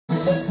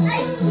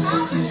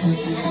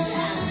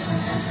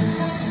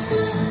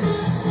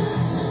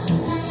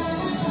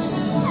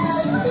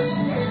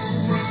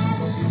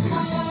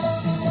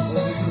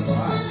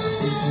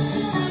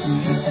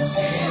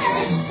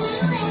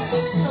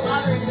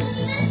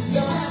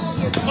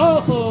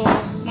Oh,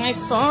 my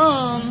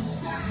phone.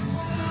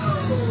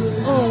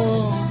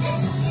 Oh.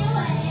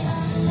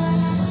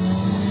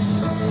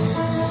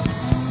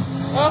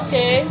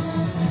 Okay.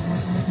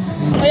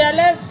 Oh yeah,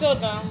 let's go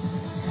now.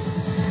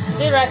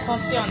 They write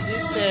something on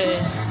this.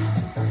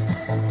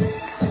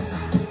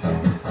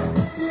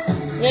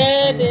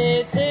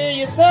 Birthday to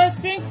you. So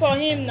sing for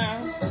him now.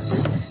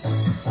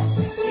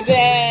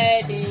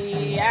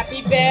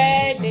 Happy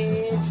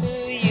birthday to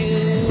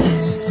you.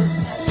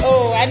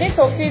 Oh, I need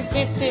to fix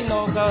this thing,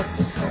 oh God.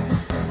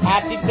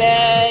 Happy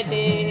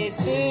birthday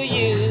to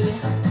you.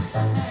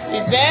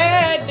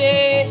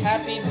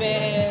 Happy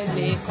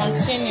birthday.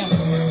 Continue.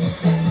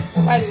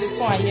 Why is this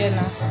one here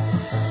now?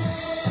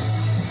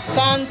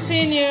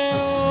 Continue.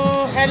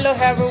 Hello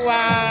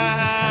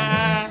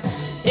everyone.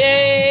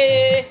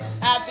 Yay.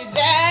 Happy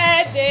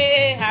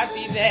birthday.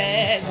 Happy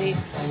birthday.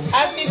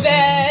 Happy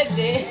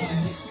birthday.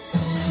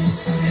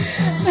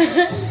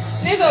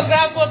 Need to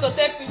grab photo,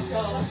 take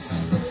pictures.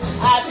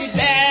 Happy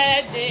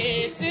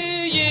birthday to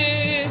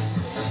you.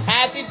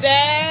 Happy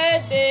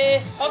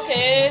birthday.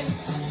 Okay.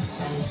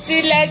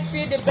 See, let's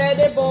see the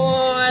birthday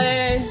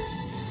boy.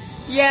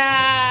 Yeah.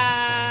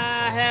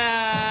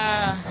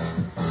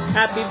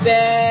 Happy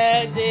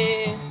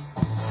birthday.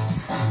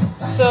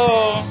 So.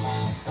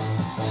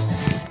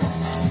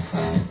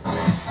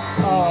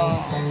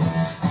 Oh.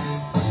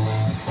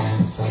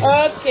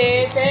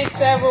 Okay. Thanks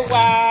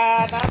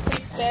everyone.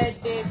 Happy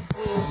birthday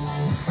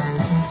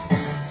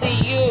to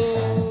you.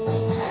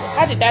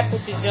 How did I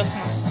put it just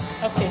now?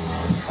 Okay.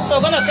 So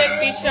we're gonna take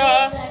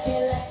picture.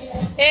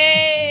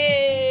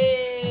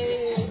 Hey,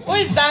 who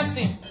is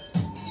dancing?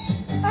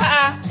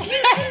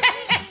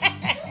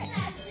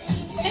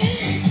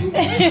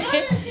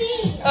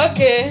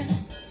 Okay.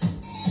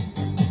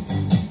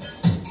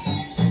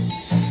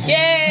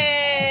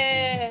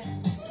 Yeah.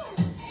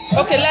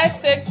 Okay, let's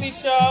take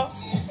picture.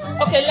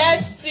 Okay,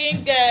 let's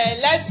sing.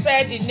 Let's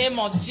spell the name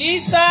of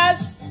Jesus.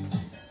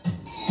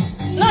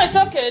 No, it's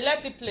okay.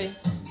 Let it play.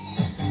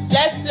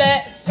 Let's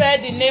spell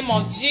the name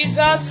of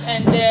Jesus,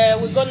 and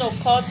we're gonna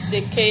cut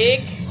the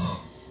cake.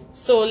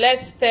 So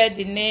let's spell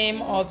the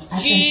name of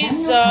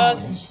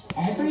Jesus.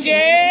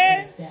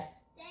 J.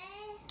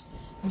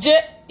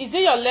 Is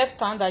it your left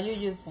hand that you're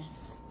using?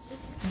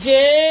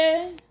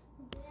 J.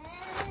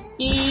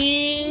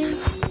 E.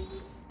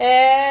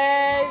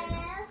 S.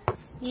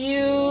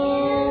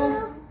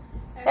 U.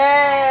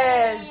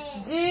 S.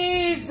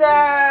 Jesus.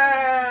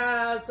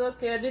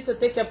 Okay, I need to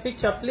take a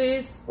picture,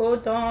 please.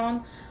 Hold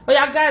on. Oh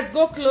yeah, guys,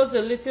 go close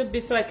a little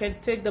bit so I can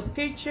take the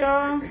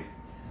picture.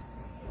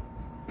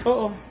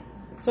 Oh,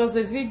 it was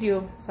a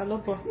video.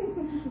 Salopo.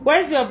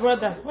 Where's your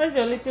brother? Where's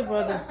your little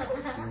brother?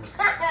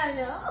 I don't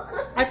know.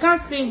 I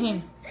can't see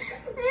him.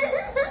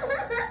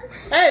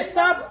 Hey,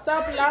 stop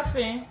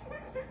laughing.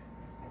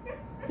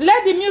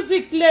 Let the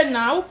music play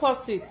now. Who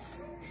caused it?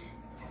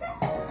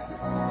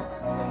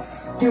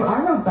 There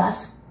are no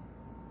bus.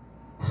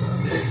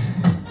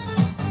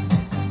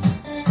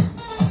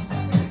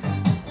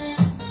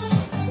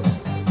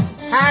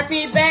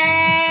 Happy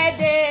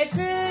birthday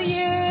to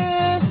you.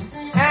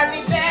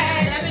 Happy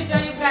birthday. Let me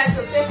join you guys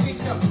to take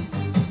picture.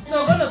 So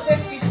we're gonna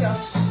take picture.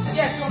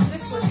 Yeah, come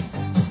this way.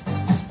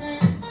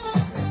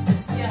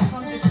 Yeah,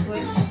 come this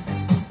way.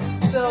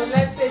 So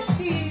let's say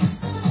cheese.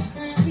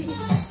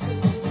 Cheese.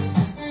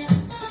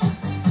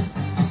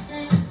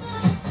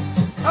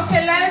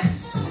 Okay,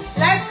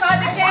 let's cut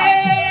the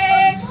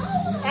cake.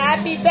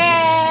 Happy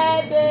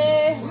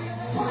birthday.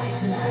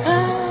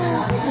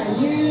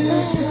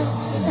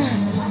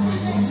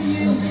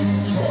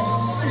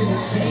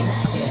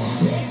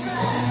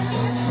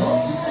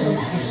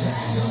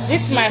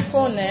 This is my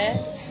phone, eh?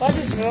 What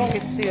is wrong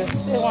with you?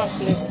 Still one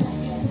place.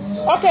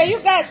 Okay, you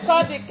guys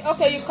cut the.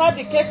 Okay, you cut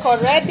the cake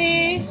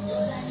already.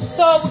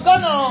 So we're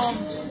gonna.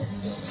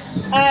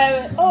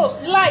 Oh,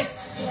 lights.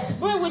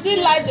 We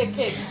didn't light the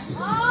cake.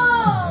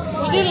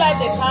 Oh. We didn't light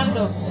the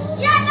candle.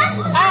 Yeah, that's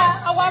what.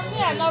 Our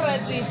thing are not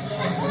ready.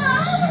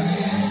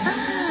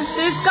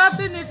 She's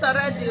cutting it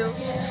already.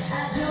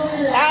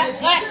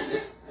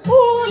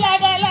 Ooh,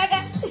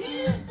 laga.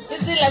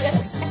 Is it laga?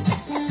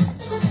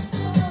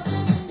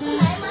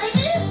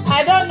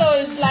 I don't know.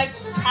 It's like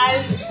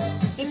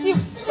it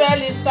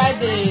fell inside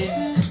the.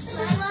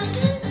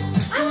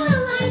 I want to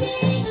light it.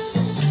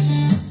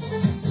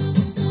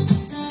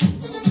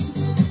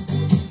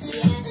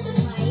 Yes,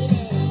 light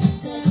it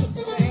so it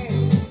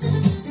burns.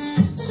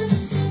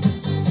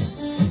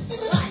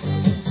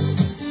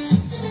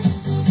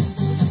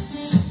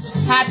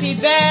 Happy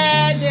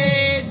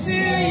birthday to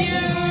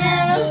you.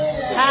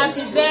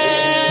 Happy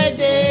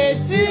birthday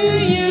to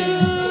you.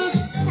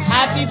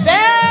 Happy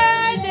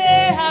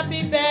birthday,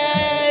 happy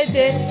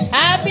birthday,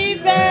 happy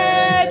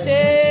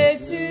birthday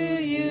to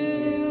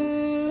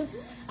you.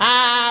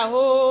 How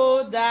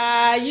old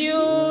are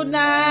you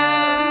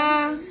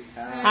now?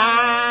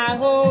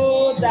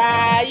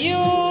 you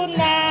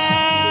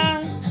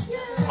now?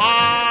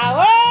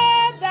 How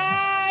old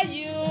are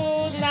you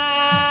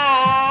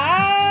now?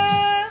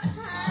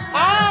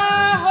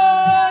 How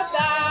old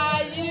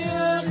are you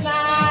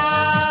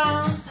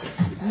now?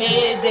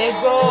 May the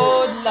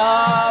good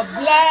Lord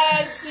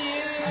bless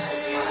you.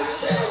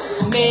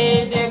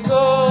 May the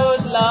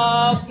good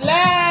Lord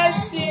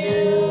bless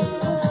you.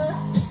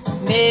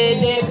 May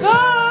the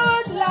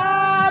good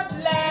Lord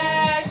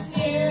bless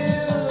you.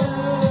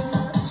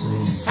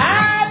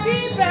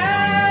 Happy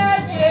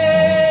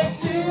birthday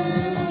to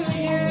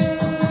you.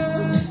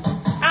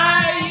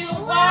 Are you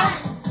one?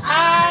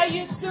 Are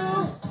you two?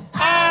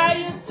 Are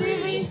you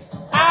three?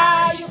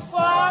 Are you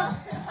four?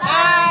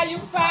 Are you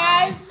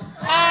five?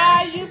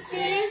 Are you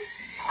six?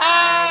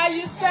 Are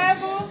you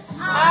seven?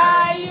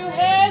 Are you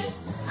eight?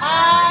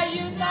 Are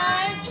you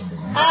nine?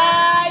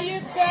 Are you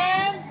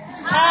 10?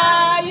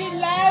 Are you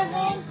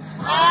 11?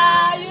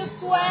 Are you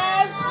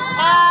 12?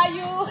 Are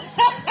you?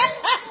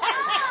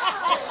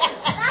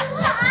 That's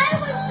what I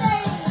was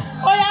saying.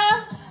 Oh yeah?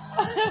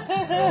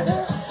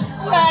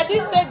 Well, I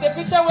didn't take the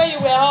picture when you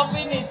were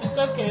holding it. It's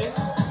okay.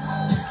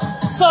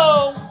 So,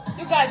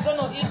 you guys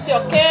gonna eat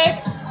your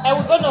cake and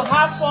we're gonna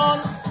have fun.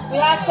 We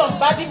have some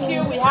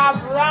barbecue. We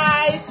have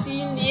rice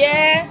in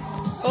here.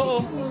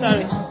 Oh,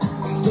 sorry.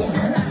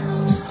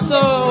 So,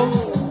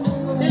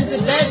 this is the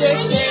birthday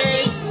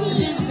cake.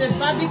 This is the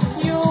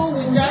barbecue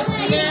we just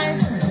made.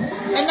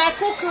 And I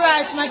cook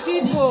rice, my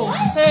people.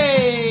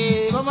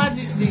 Hey, Mama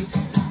Didi.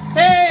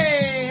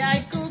 Hey, I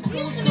cook.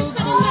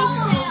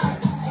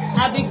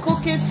 I've been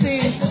cooking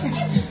since.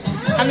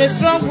 I'm a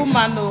strong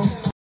woman, though.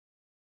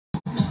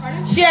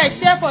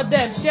 Share for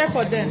them. Share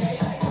for them.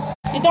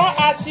 You don't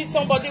ask if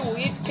somebody will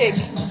eat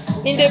cake.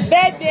 In the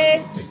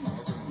birthday,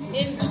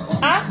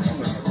 huh?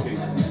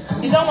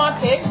 You don't want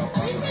cake?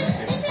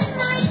 This is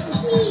my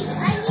piece. I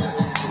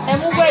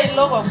need.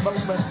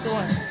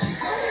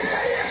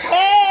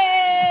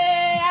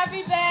 Hey,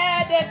 happy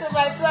birthday to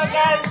my son,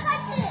 guys.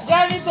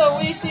 Join me to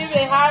wish him a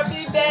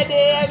happy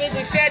birthday. I mean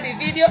to share the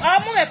video.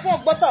 I'm on my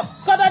phone, but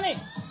Scotani,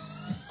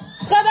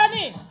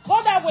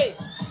 go that way.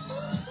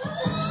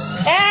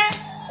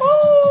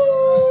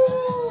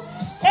 Ooh.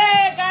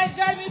 Hey, guys,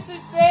 join me to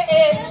say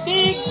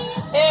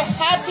a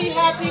happy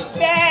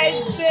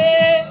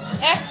birthday.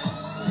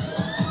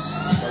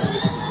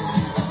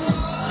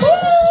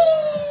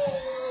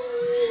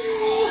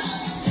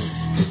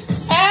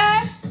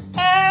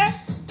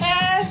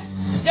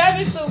 Join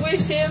me to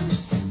wish him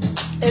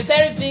a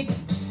very big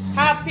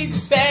happy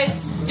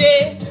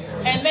birthday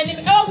and many.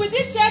 Oh, we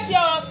did check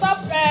your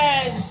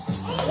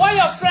what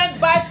your friend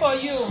buy for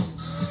you.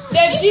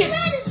 The gift.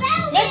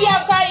 Maybe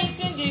after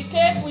eating the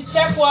cake, we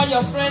check what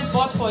your friend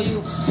bought for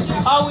you.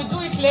 Or we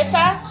do it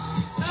later.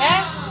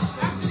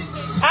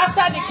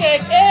 After the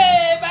cake.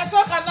 Hey, my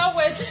son cannot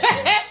wait.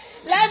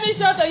 Let me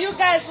show to you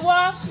guys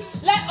what.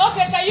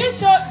 Okay, can you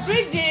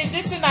bring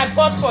this thing I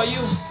bought for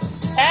you?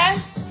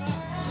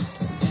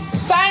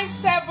 Thanks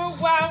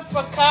everyone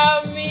for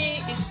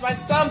coming. It's my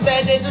son's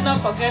birthday. Do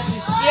not forget to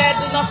share.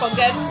 Do not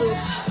forget to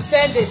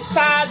send a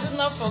star. Do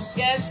not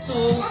forget to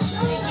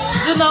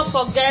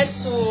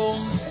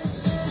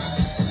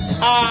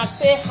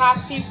say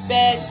happy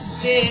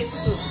birthday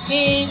to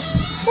him.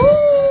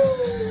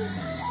 Woo!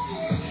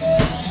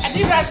 I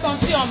did write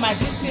something on my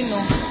display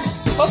now.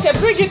 Okay,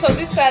 bring it to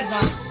this side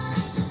now.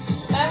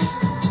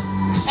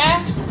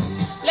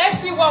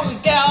 Let's see what we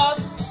got.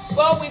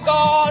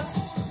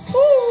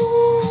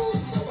 Woo!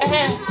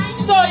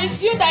 So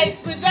it's you that is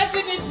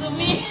presenting it to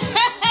me.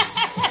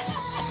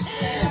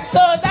 So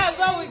that's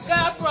what we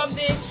got from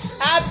the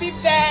happy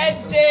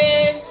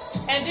birthday.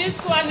 And this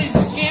one is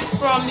a gift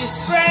from his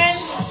friend.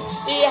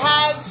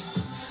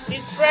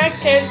 His friend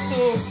came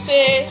to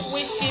say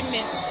wish him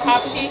a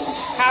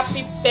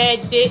happy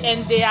birthday,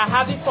 and they are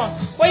having fun.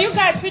 When you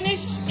guys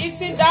finish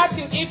eating that,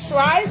 you eat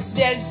rice.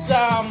 There's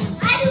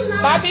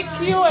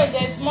barbecue and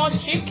there's more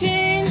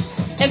chicken,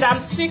 and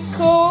I'm still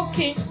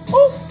cooking.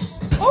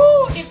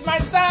 Oh, it's my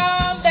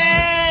son's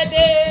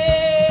birthday.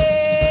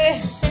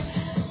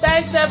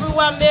 Thanks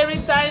everyone, Mary,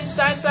 thanks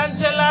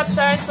Angela,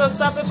 thanks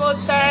Osapebo,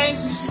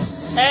 thanks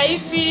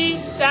Ify,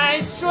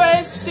 thanks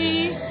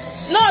Tracy.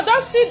 No,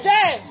 don't sit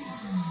there.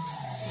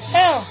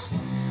 Hell,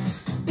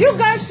 you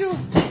guys should.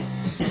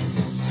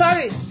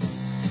 Sorry.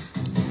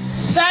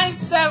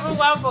 Thanks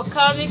everyone for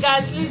coming,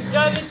 guys. Please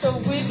join me to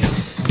wish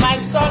my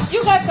son.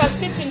 You guys can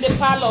sit in the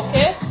parlor,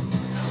 okay?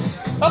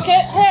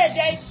 Okay. Hey,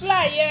 there is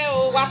fly here.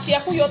 Oh,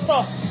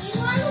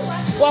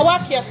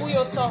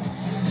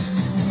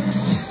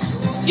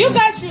 you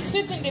guys should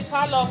sit in the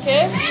parlor,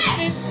 okay? You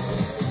sit.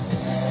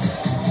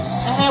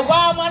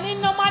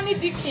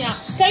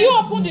 Can you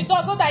open the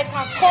door so that I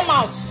can come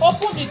out?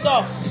 Open the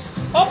door.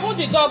 Open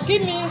the door.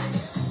 Give me.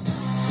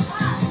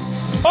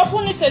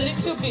 Open it a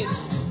little bit.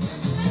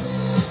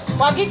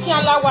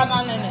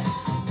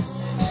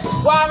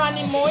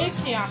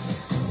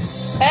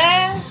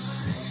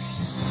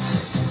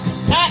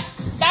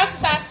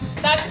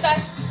 That's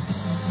that.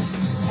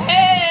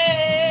 Hey.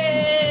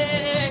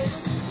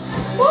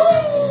 Woo.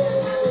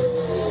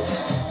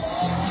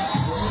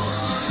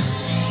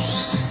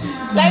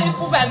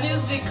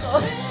 music.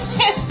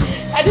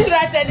 I didn't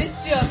write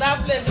anything on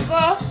that place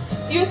because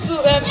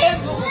YouTube and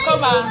Facebook will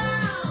come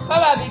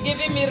and be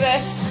giving me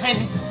rest.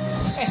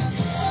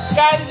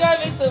 Guys, join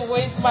me to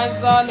wish my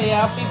son a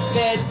happy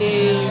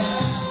birthday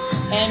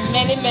and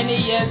many, many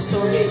years to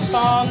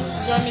return.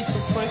 Join me to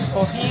pray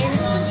for him.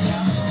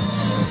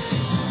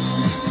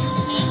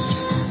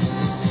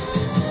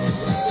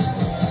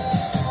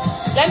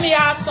 Let me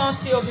ask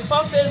something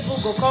before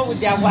Facebook will come with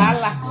their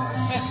wahala.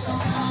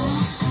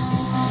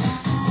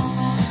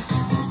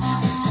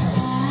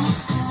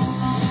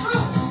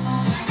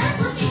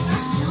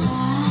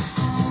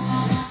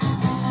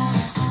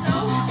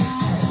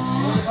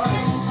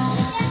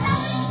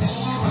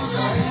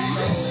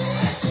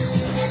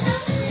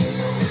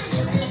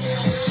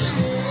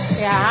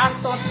 Yeah, I have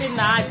something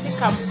now. I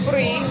think I'm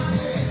free,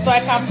 so I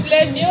can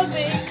play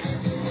music.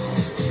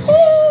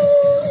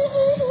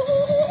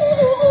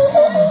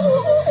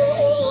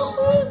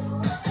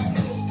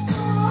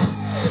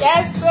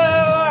 Yes, so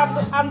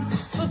I'm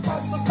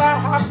super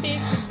happy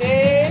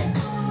today.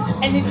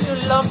 And if you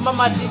love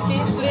Mama Didi,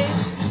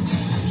 please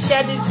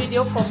share this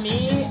video for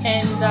me.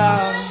 And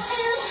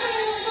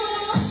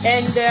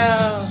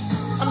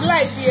I'm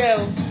live here.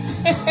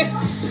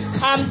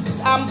 I'm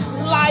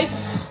live.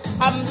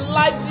 I'm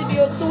live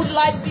video. Two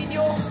live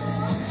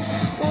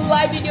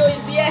video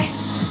is here.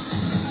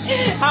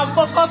 I'm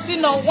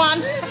focusing on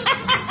one.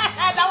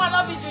 That one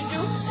not be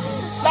juju.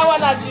 That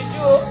one not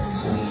juju.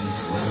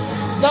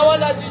 That one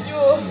not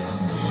juju.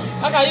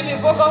 How can you be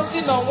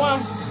focusing on one?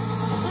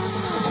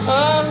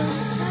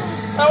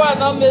 That one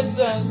not make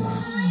sense.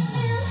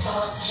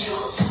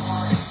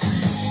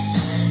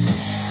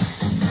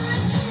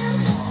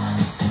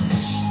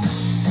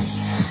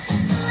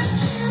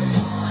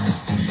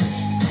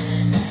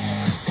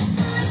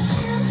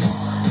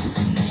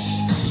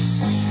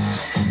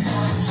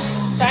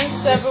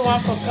 Thanks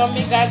everyone for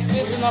coming, guys.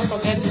 Please do not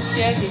forget to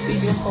share the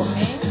video for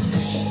me.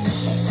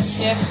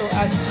 Share to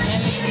as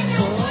many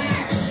people.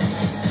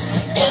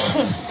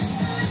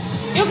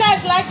 You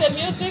guys like the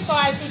music or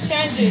I should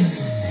change it?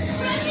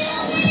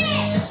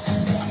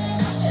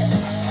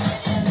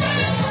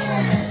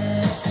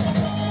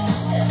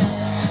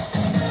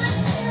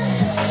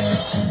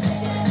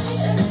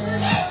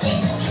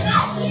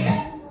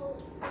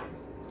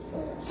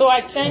 So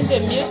I changed the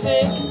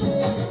music.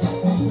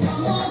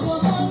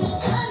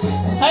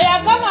 Oh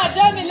yeah, come on,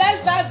 join me.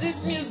 Let's dance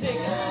this music.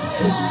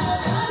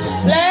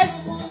 Let's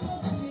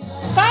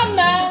come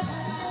now.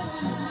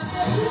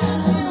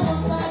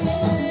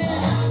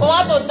 We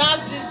want to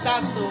dance this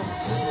dance. So,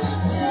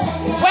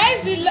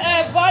 where's the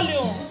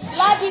volume?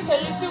 Loud it a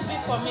little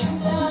bit for me.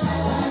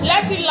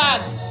 Let it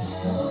loud.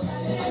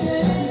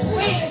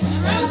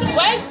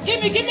 Where's? Give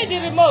me the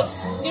remote.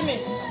 Give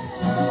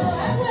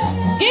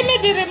me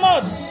the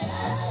remote.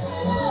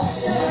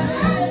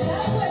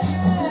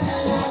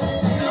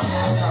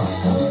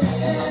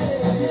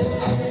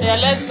 Yeah,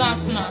 let's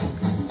dance now.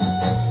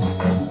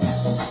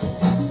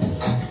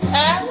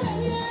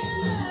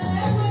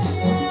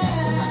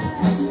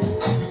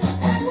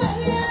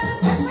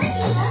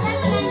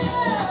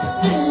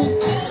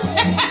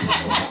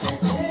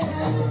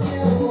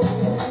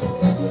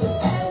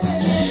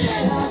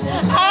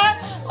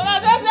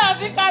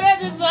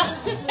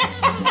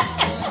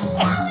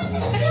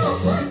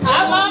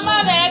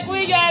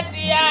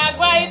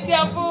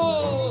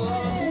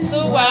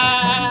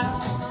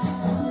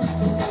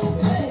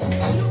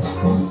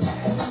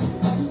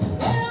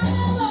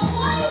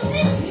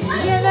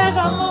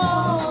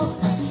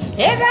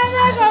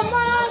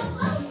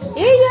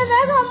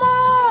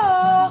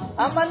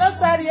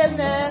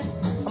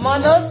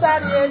 I'm no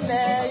sorry,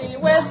 he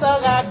went so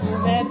hard to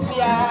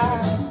Metia.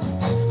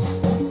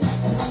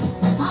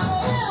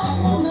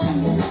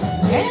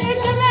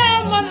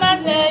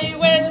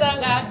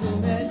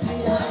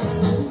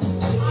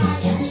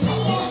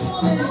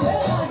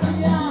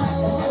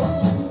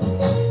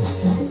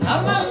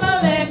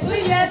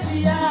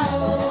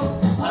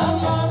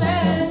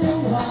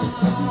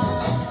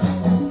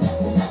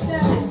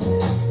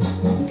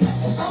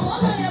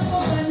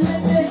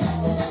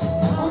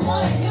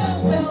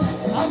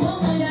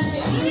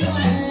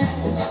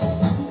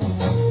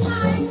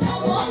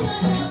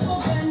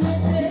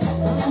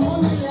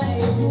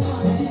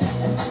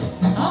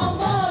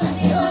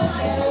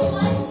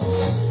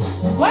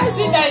 Why is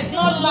it that it's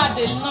not loud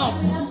enough?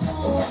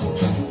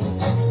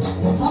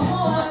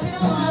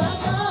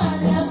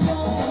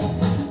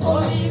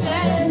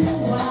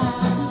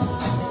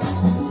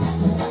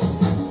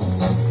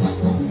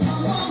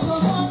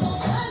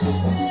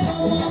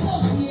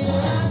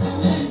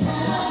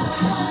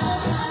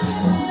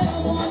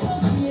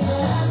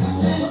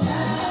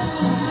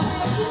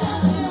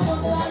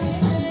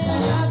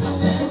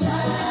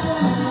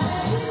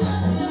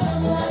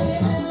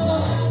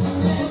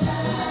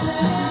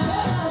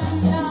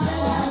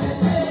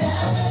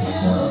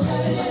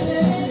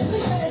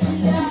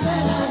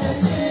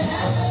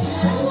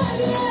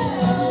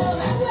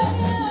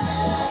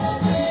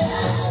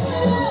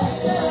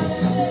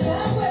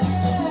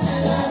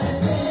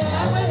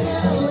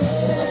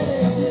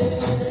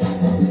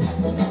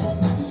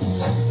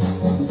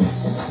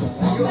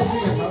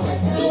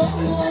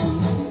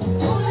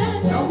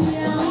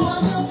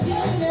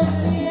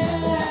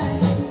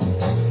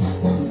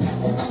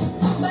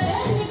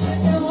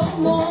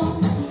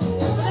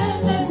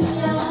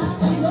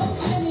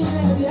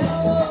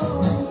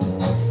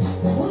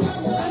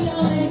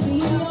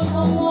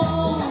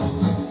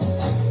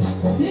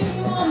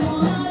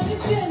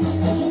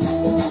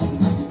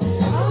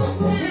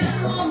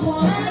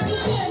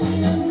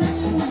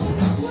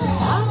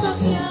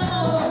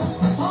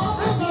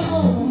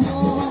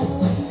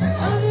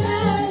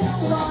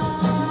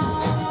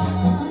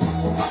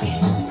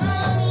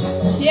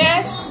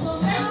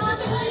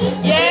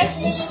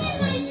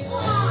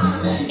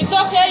 It's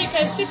okay, you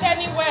can sit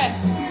anywhere.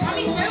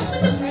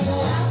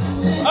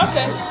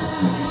 Okay.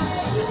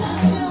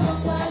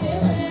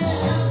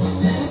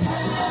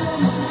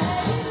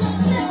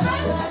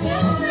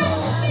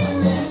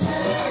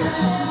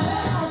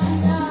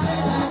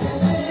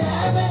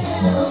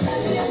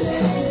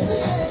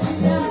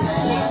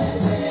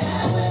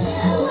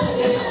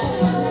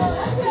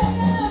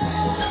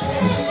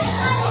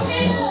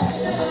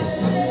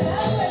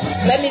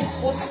 Let me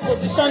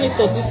position it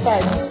to this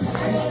side.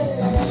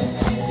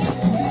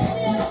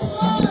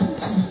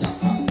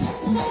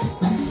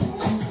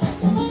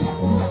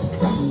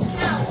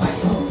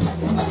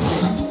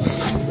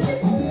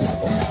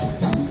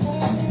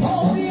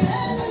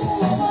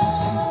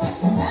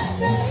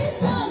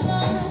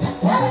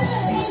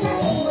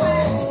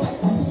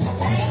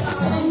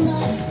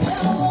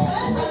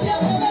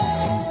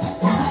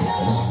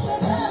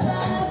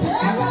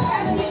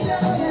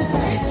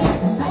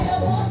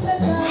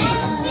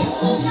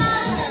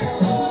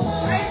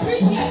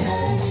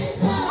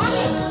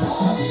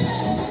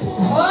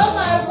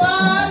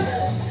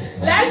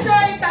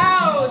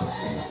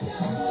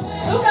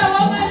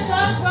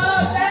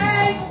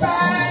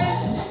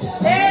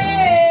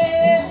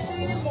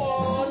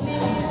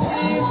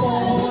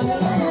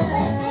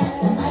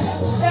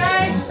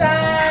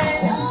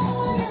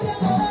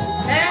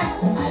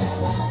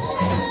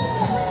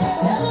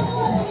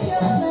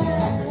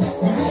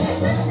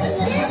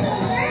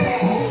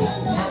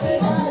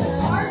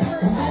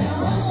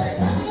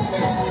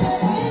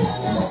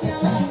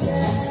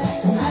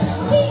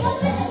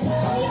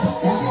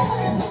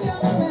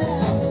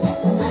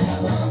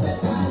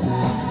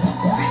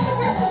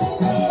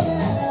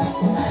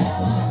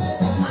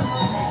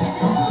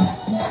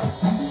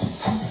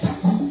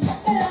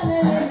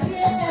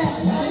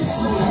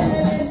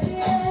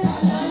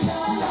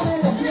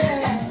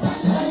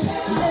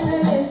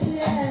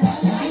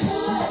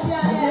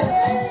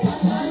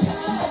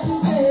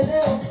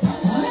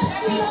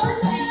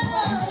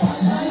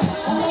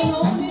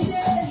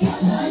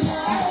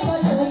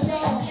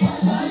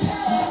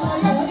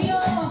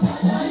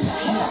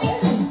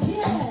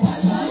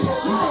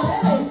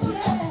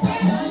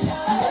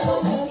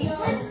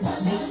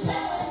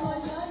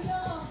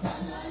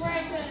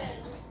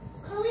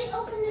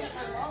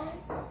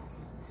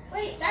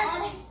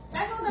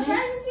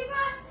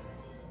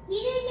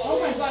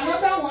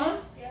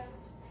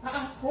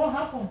 What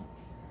happened?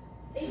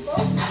 They both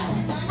ate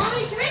it.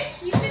 Mommy, can I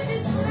keep it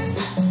this time?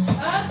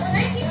 Can I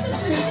keep the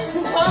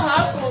food? What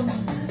happened?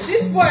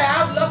 This boy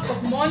have lots of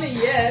money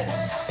yet.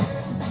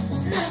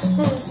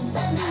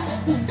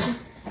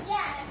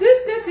 Yeah. This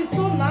cake is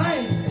so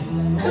nice.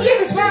 Look at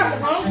the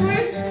I'm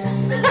hungry.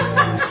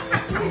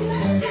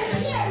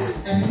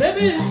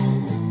 Maybe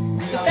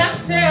you can't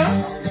tell.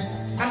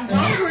 I'm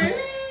hungry.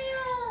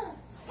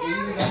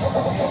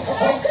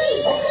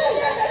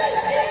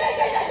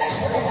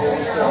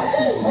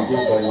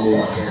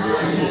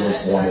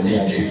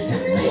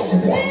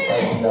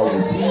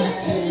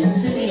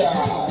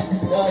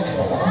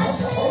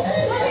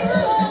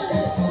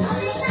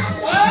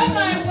 Oh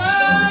my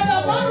God,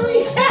 I'm hungry.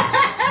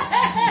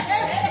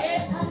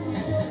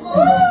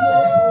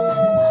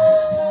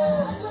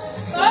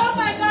 Oh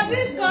my God,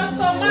 this is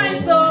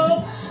customized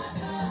though.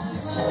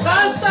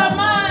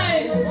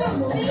 Customized.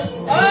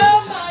 Oh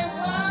my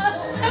God.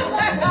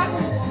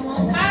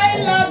 I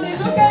love it.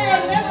 Look at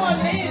your name on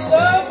it.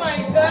 Oh my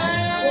God.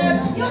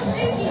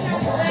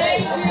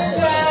 Thank you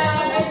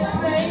guys.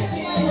 Thank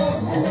you.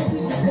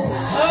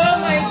 Oh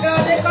my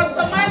God. They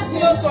customized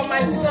clothes for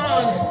my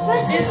son.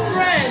 His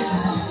friend.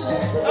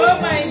 Oh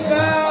my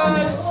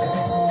God.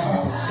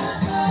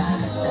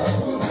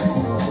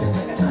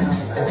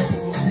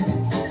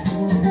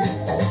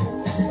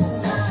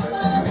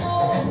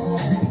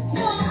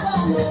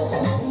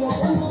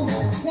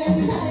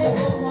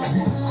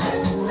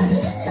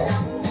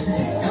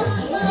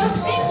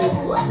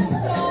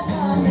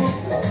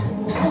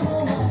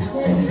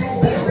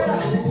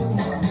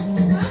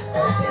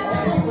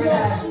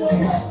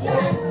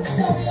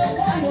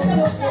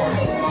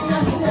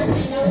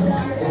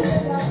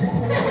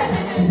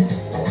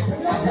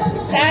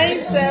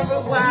 Thanks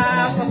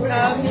everyone for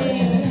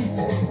coming.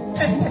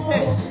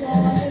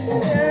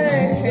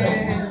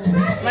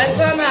 My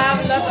son have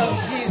a lot of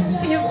gifts.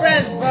 His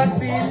friends bought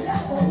this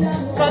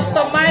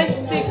customized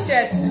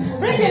t-shirt.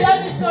 Bring it, let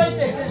me show it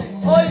again.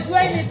 Oh, he's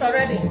wearing it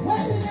already.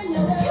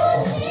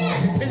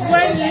 He's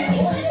wearing it.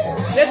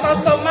 The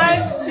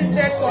customized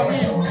t-shirt for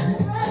him.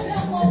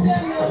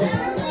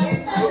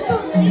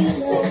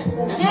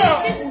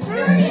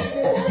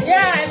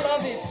 Yeah, I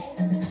love it.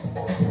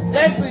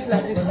 Let's do it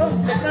like this. Oh,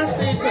 they can't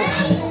see it.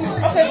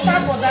 Okay,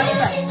 start for that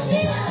side.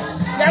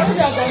 Yeah, we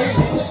are going.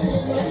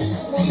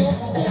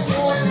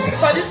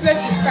 Because this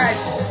place is tight.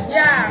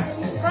 Yeah,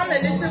 come a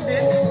little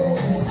bit.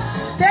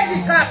 Take the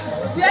cap.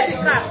 Wear the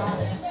cap.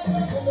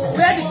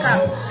 Wear the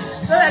cap.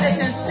 So that they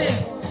can sing.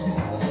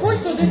 Push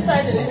to this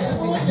side a little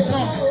bit.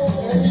 No.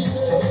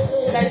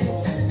 Like this.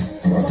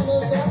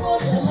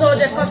 So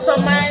the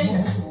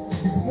customized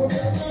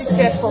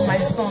t-shirt for my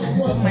son.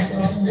 For my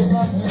son.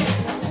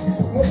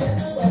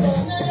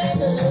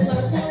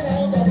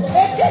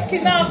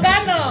 cake now,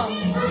 Ghana.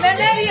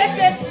 Menerie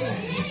cake.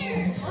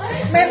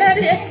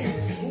 Menerie cake.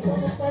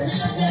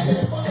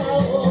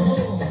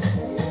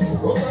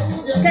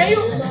 Can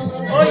you?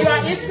 Oh, you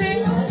are eating?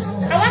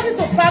 I want you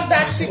to pack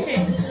that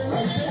chicken.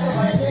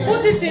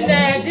 Put it in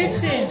this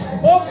thing,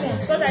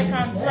 open, so that I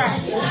can dry.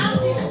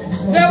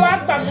 They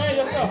want to know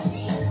your cup.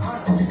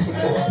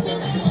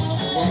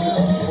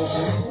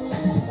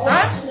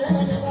 Huh?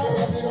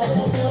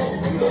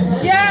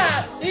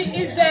 Yeah,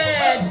 is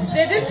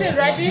this thing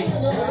ready?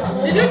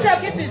 Did you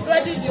check if it's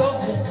ready in the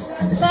oven?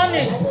 Turn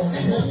it.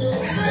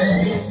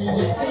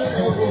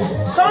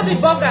 Turn the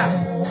burger.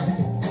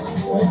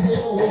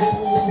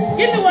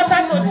 Give me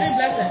water to drink,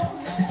 blessed.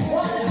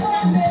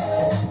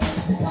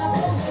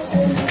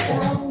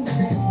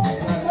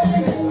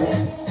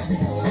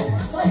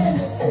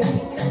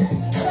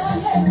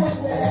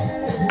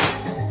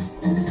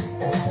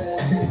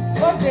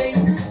 Okay.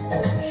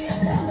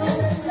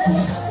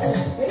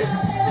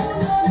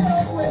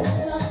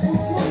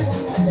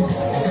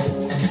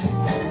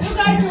 You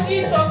guys should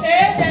eat,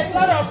 okay? There's a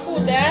lot of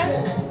food there.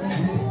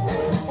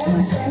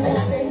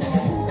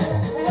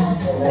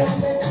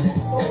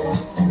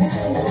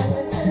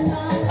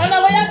 Oh no,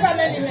 where are some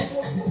elements?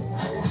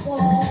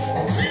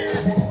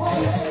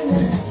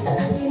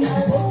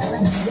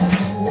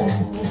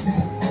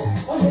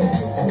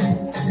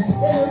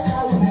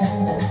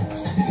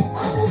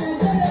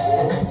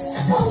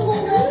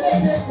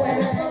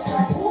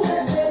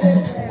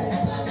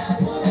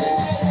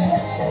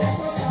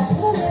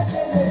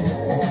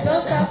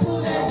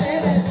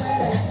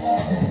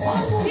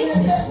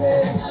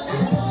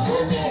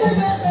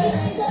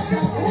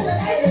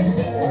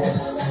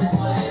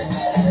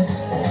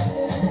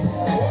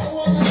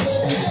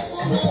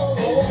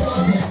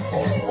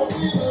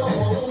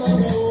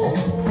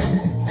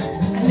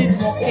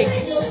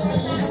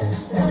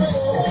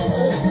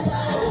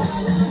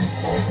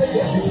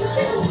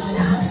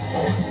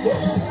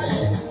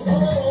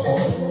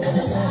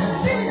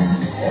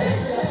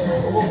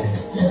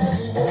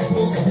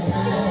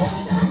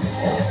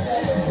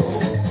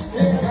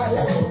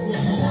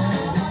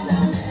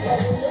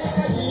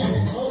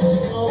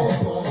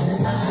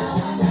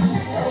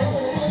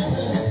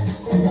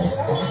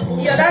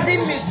 Your daddy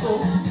miss so.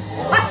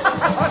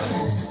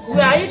 We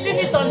are eating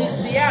it on his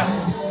behalf.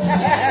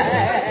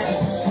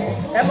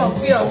 That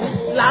must be a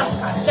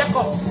last check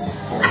up.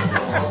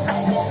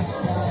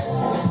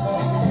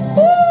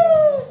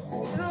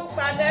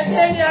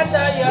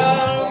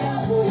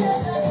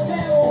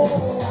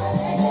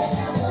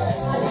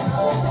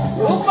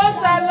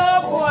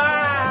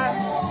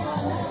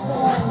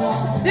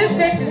 This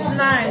cake is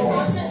nice.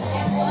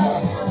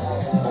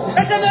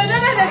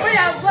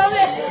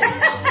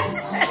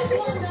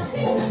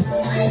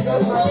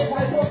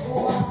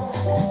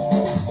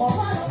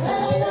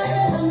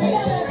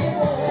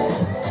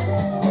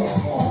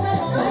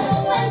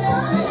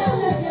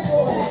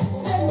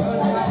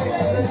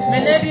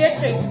 Menerie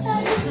cake.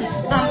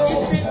 I'm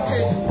eating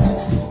cake.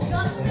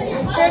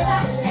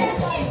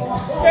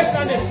 Cake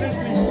on the street.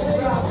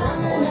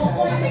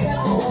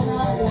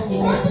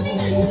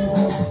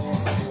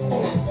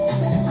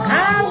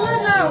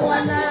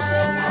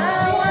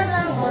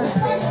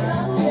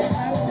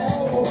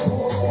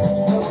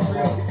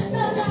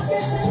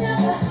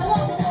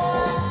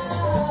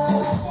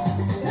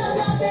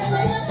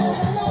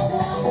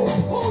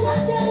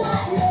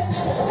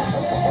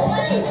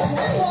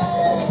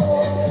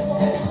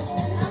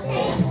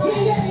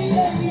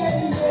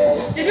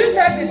 Did you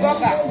check the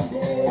burger?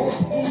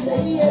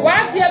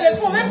 What there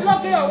before we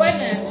plug your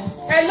wedding?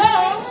 Hello?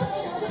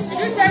 Did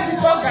you check the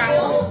burger?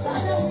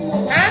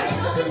 Huh?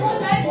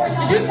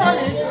 Did you turn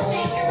it?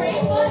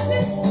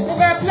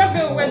 Okay, plug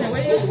your wedding.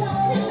 Where you?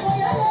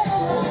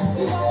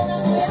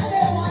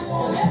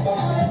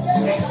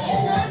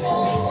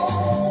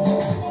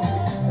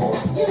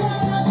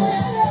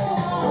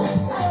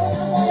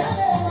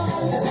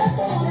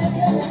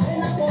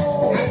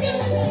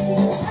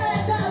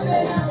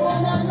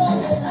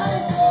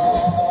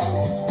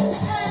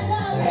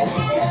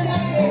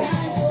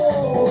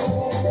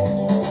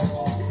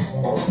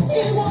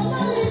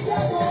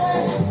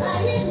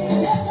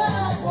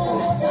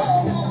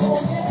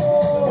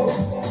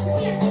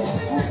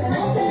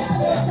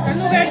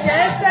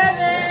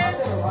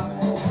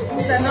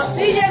 No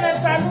sigue me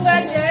saluda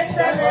que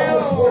ese veo.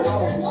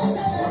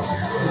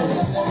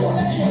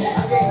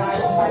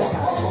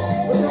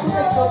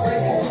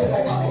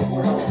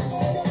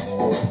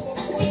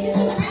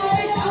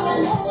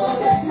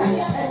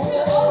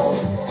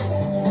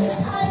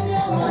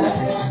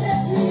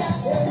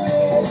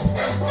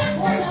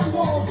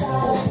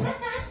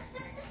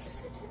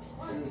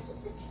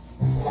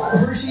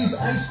 Hershey's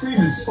ice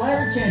cream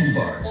inspired candy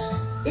bars.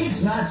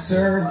 It's not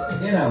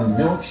served in a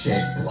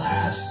milkshake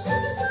glass.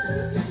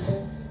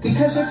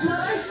 Because it's not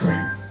ice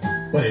cream,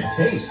 but it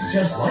tastes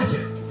just like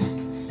it.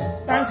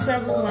 Thanks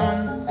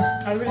everyone.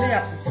 I really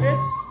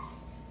appreciate.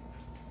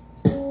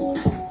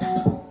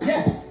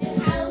 Yeah.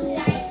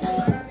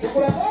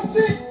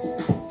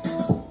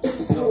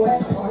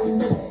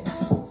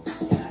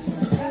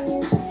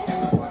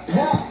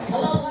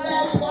 Hello,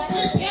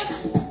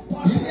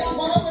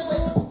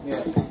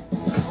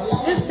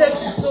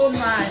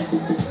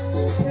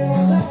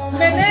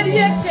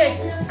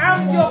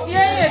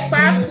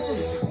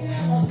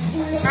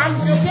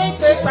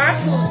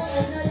 choose.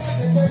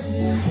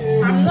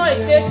 I'm not a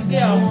cake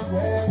girl.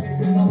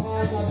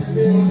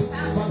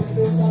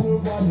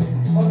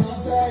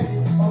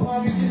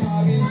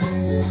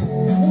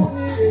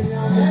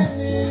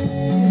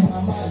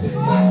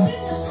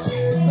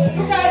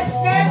 You guys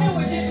scared me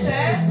with this,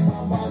 eh?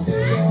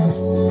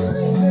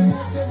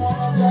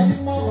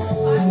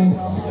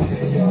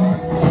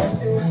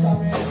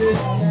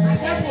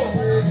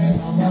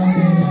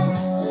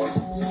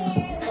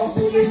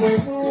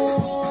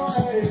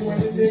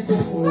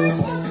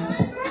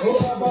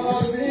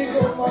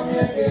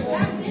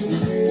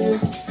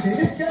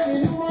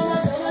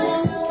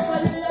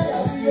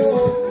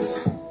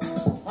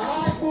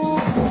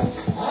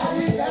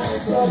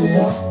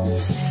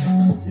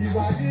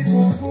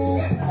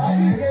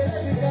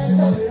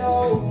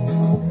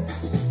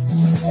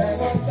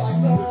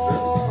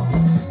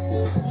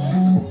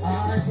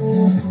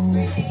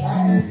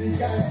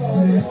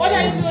 What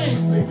are you doing?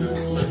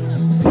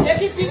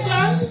 Taking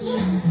pictures?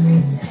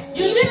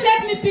 You didn't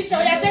take me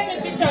picture. Yeah, take me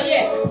picture.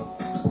 Yeah.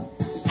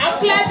 I'm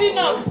climbing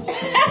up.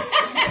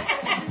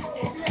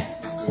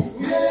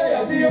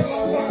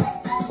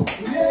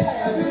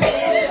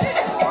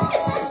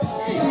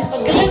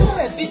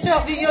 Okay, a picture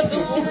of you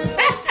too.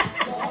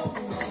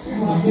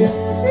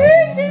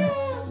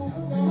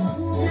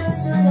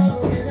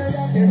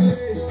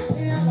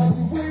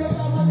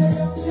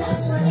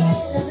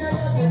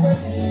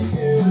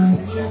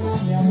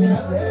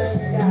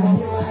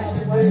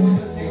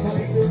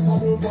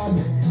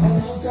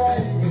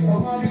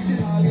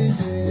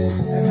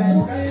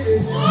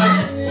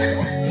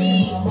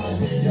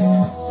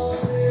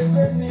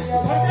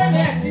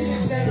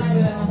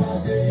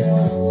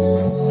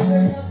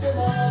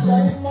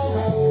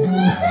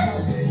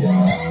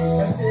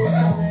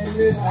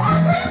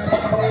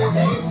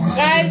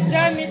 Guys,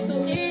 join me to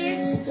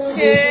eat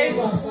cake.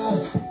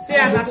 See,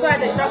 and that's why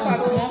they shop at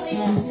small.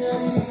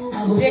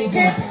 The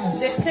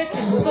cake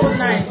is so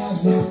nice.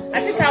 I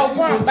think I'll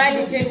go and buy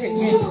the cake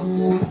again.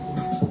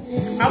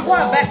 I'll go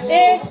and buy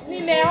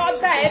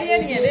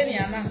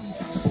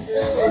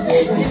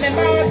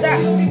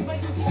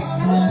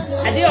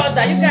I did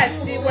order. You guys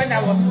see when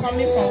I was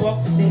coming from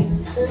work today.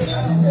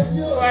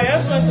 So I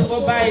just want to go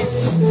buy it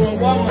from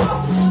Walmart.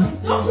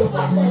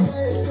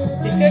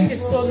 The cake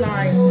is so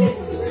nice.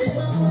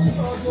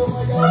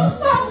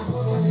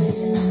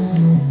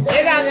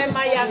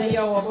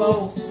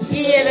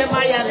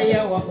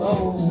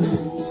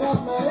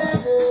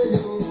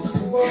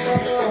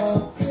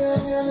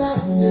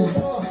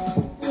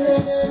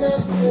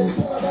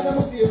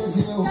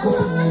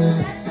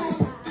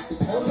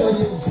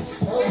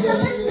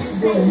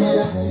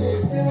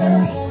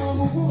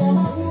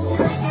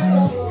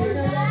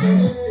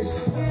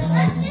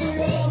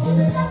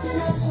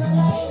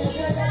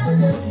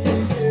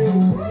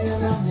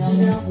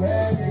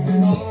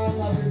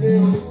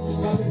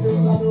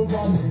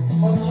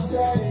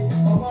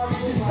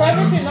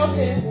 Everything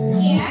okay?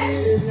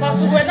 Yes.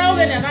 Because we're now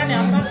when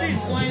something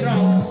is going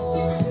wrong.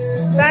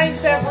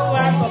 Thanks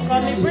everyone for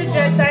coming.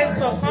 Bridget, thanks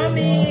for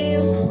coming.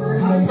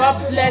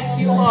 God bless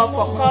you all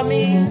for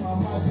coming.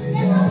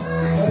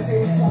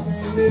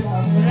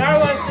 I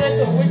was here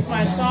to wish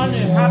my son a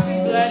happy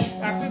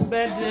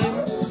birthday.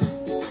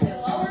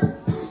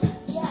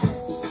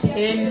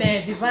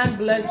 And divine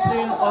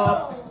blessing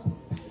of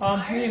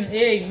him.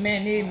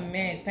 Amen.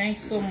 Amen.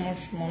 Thanks so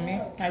much,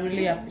 mommy. I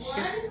really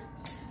appreciate it.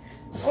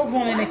 Come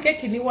on, and a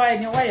cake in the wire,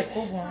 and why you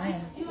come on?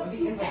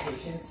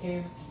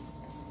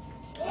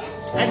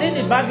 I did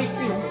the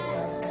barbecue.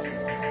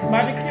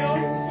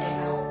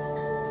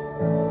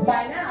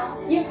 By now,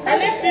 you've I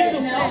need tissue,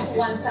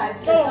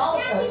 please. So,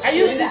 I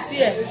use it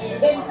here.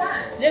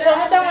 There's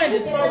another one in the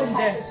storeroom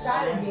there.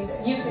 Strategies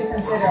you can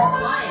consider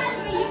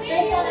applying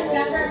based on a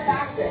number of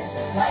factors,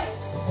 like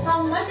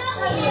how much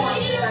time you want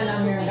to spend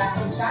on your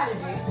investment strategy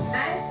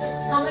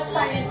and how much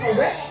financial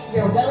risk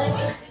you're willing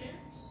to.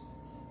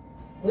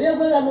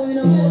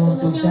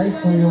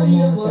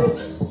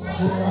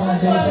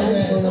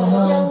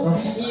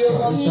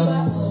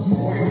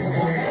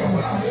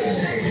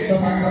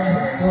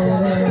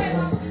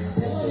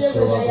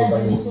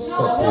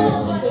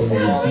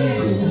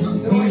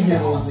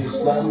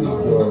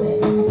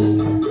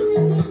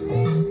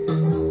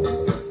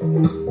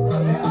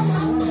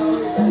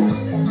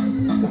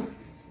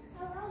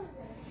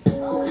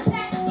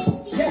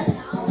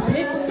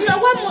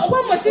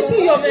 One more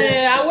tissue your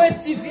away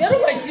TV.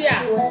 Everyone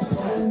here.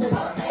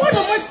 What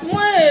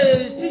more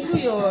tissue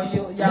your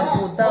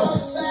go down?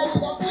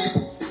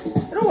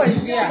 Everyone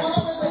here.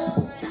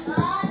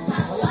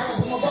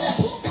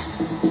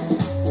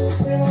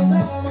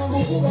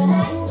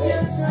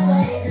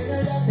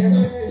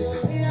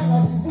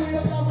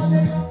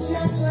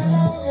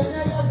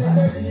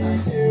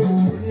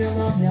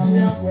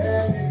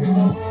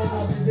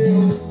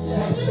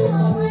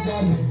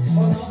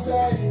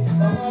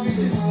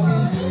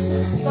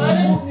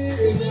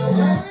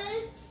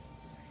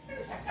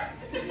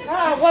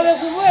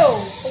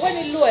 When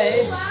it low,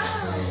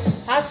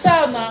 I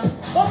saw now.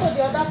 Go to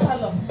the other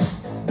color.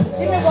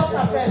 Give me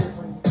water first.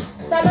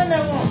 7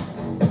 and 1.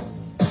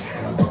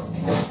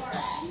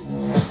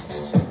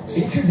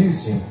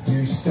 Introducing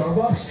new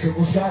Starbucks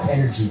Triple Shot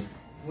Energy.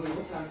 What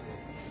time is it?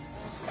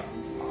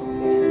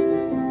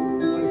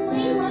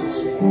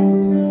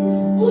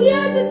 Oh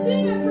yeah, the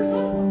thing I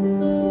forgot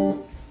about.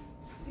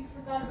 We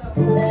forgot about.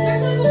 You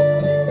guys wanna go?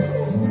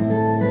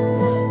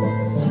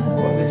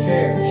 What, the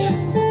chair? Yeah.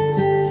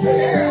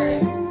 Sure.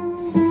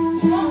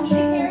 You want me to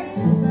carry it?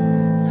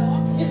 No.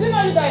 Is it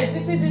not you that is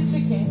eating this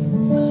chicken?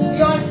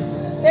 Yours,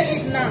 take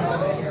it now.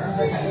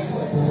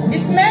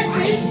 It smells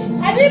fish.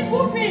 I didn't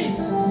put fish.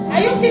 Are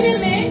you kidding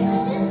me?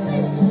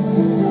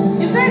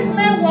 You say it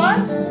smell what?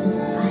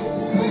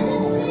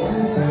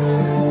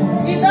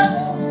 It does.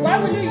 Why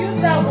will you use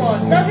that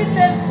word? Does it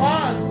taste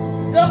fun?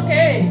 It's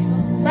okay.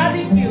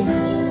 Barbecue.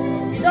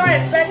 You don't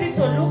expect it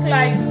to look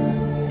like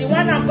the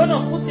one I'm gonna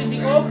put in the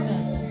oven.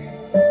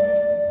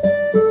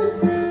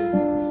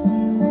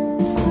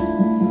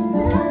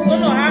 It's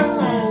gonna have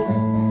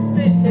some.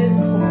 Say it tastes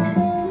fun.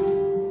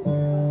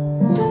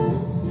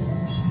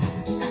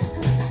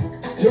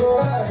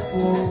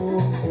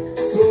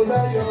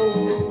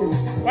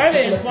 Why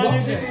they funny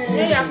this?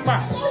 Yeah, yakpa.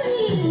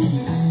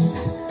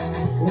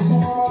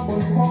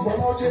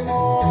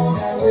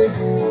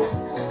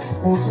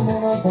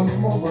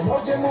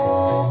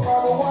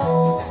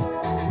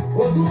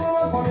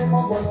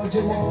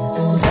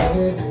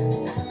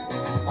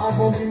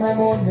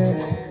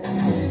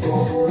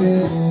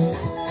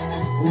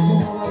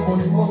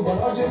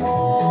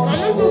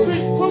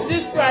 Cook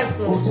this price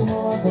though.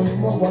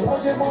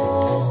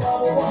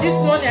 This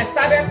morning I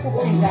started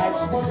cooking, guys.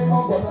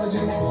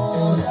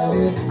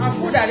 And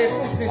food that they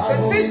cook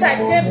since I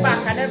came back,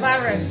 I never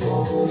rest.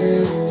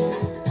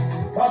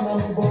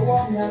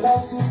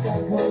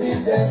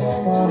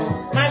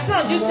 My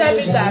son did tell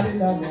me that.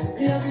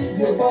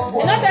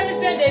 You not tell me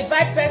saying they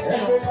invite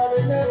person.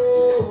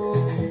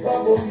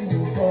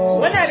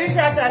 When I reach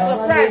out, I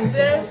surprised.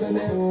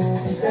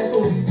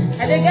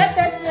 And they get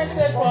text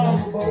message from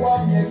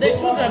the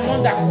children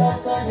mother.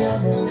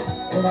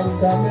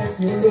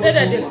 Say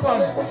that they come.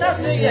 Just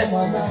say yes.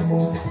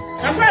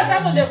 And for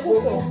example, they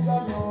cook.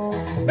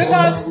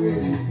 Because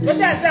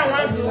what I say I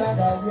want to do,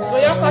 so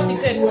you cut the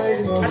cake.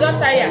 I don't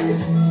tire.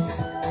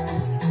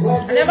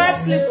 I never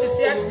sleep since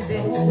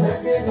yesterday.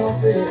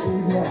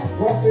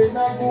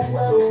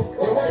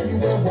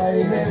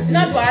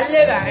 Not to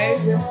Alega, eh?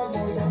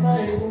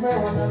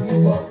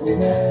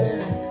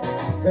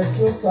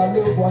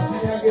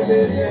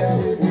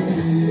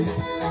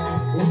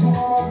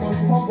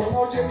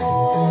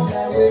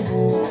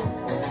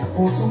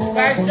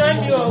 Guys, join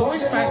me or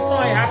wish my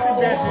son a happy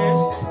birthday.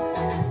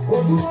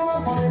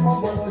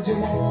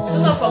 Do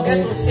not forget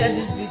to share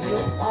this video.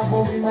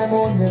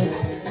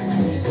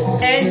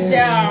 And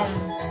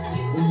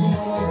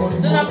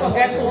do not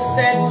forget to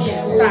send me a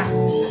star.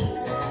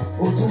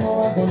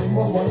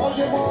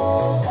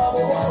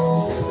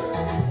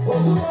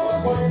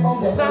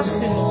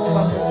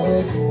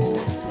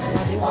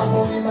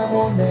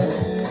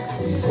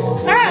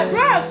 Hey,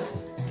 Ross!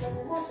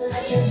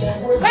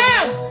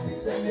 Come!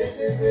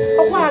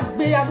 Oh, what?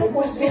 Be a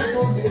little bit.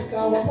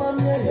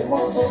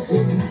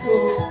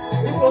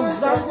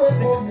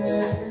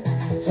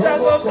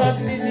 Struggle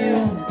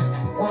continue.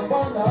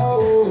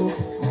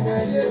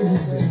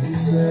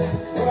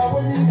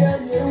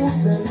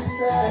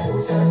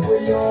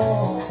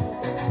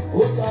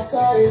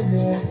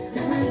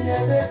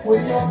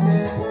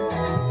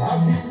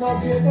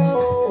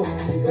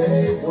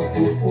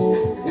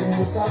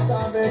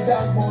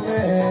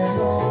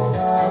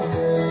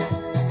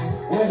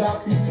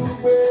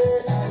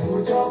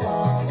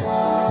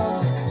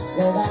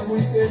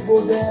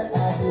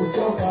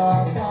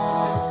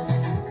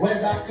 When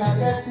I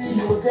can't see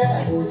you there,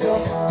 I will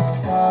jump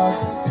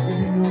fast. If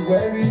you know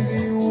where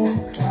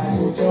you, I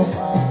will jump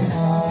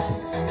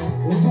fast.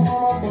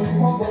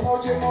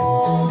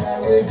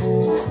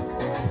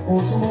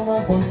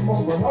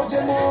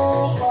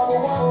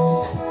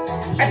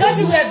 I thought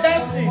you were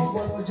dancing.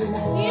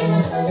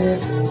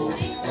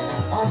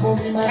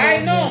 I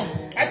know.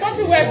 I thought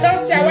you were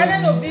dancing. I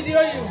wanted to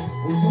video you.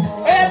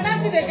 Oh, you're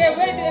dancing again.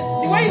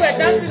 The way you were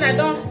dancing, I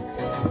don't.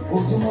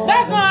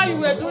 That's not how you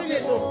were doing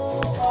it,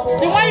 though.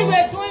 The way you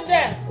were doing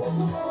there.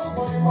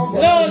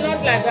 No,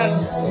 not like that.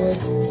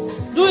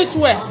 Do it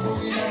well.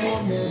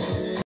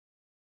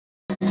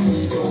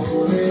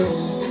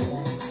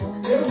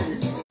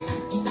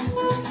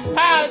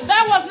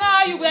 That was not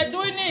how you were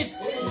doing it.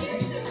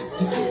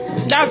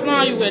 That's not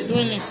how you were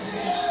doing it.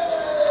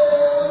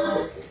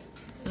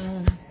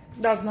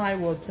 That's not how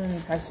you were doing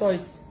it. I saw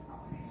it.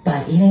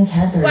 By eating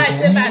Cadbury Why I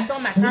say Dairy,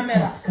 on my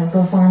camera?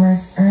 cocoa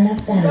farmers earn a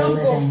better Don't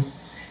go. living.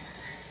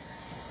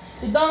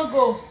 You don't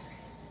go.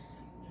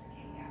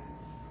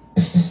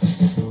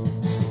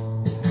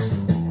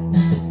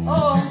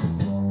 Oh.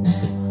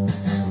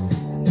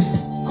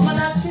 I'm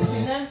gonna skip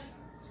it, eh?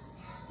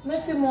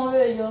 Make it more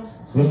real.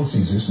 Little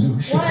Caesar's new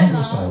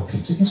Chicago-style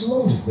pizza is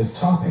loaded with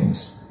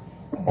toppings.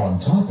 On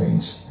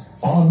toppings.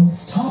 On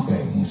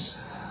toppings.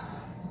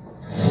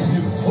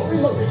 New fully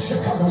loaded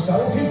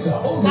Chicago-style pizza.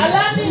 Only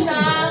Allow me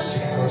now.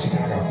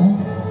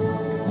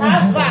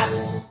 Have that.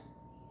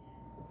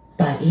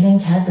 By eating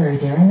Cadbury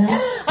Dairy Milk,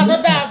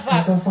 Another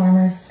cocoa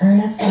farmers earn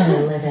a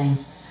better living.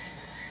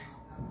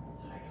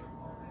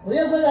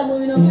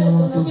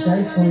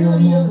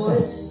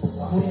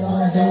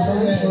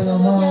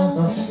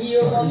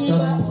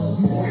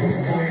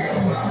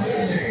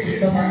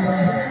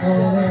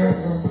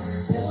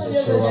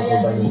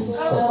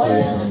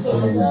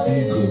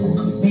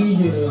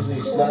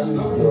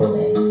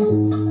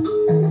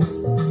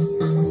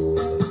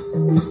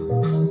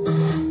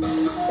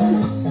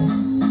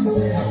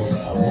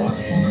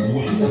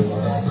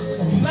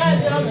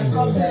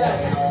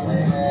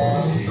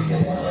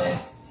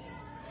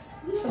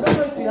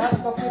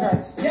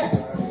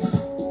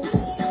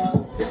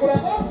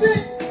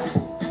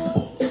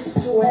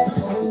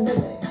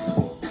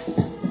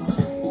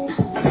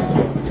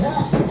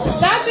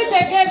 That's it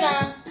again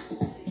now.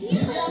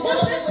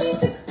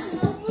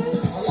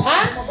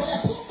 Huh?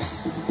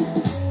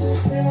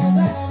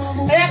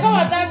 Hey, come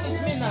on, dance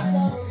with me now.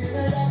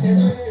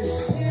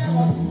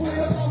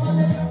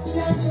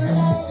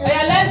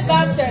 Hey, let's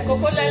dance there.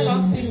 Coco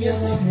Long see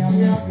music.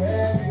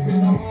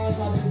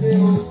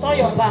 Turn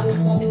your back.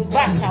 It's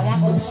back. I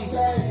want to see.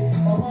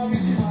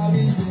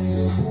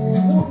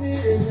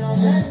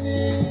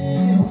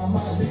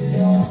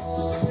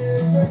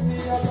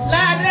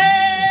 Lade!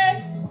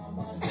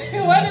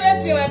 What did I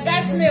see? We're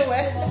gassing it.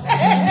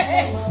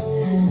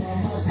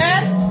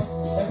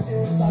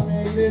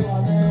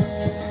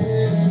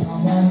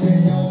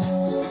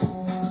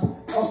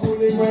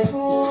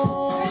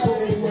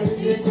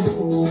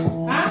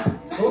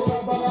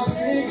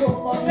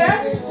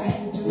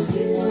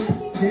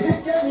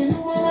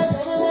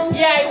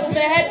 Yeah, it will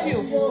help you.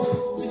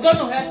 It's going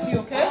to help you,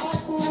 okay?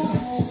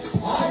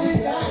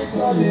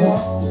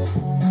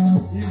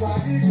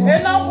 Hey,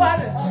 no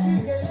worry.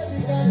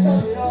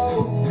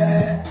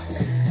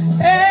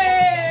 Hey!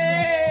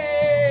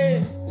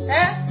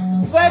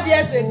 12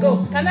 years ago,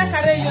 can I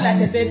carry you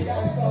like a baby?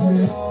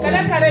 Can I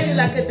carry you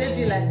like a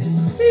baby like this?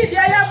 See, I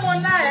am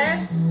Mona,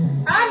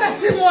 I'm a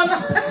Simona.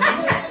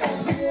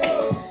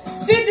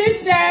 See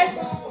this shirt?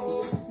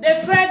 The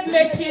friend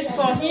make it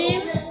for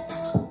him.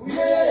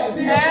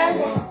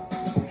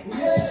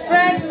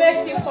 Friend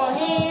make it for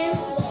him.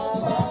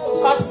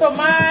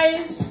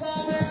 Customize.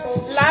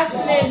 Last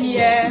name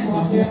here.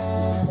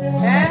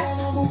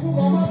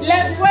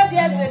 12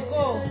 years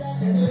ago.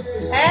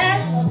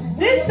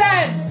 This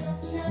time,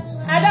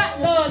 I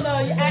don't know.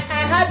 I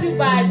had it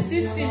by 6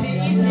 in the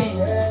evening.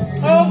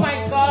 Oh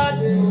my God.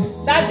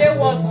 That day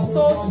was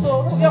so.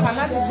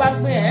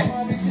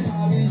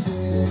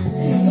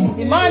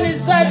 The man is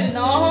good,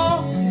 no?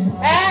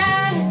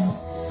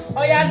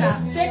 Oh yeah, now.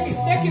 Shake it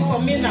for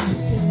me now.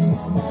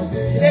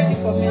 Shake it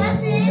for me. I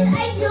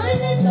joined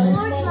this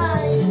board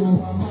line.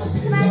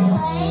 Can I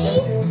play?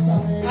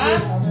 Huh?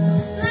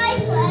 Can I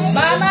play?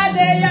 Mama,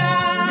 they are.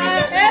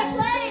 I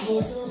play.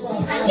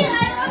 I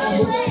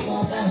don't play.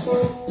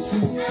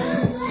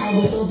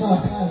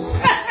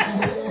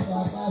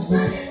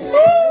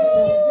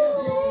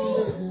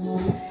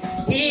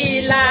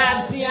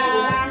 Iladia.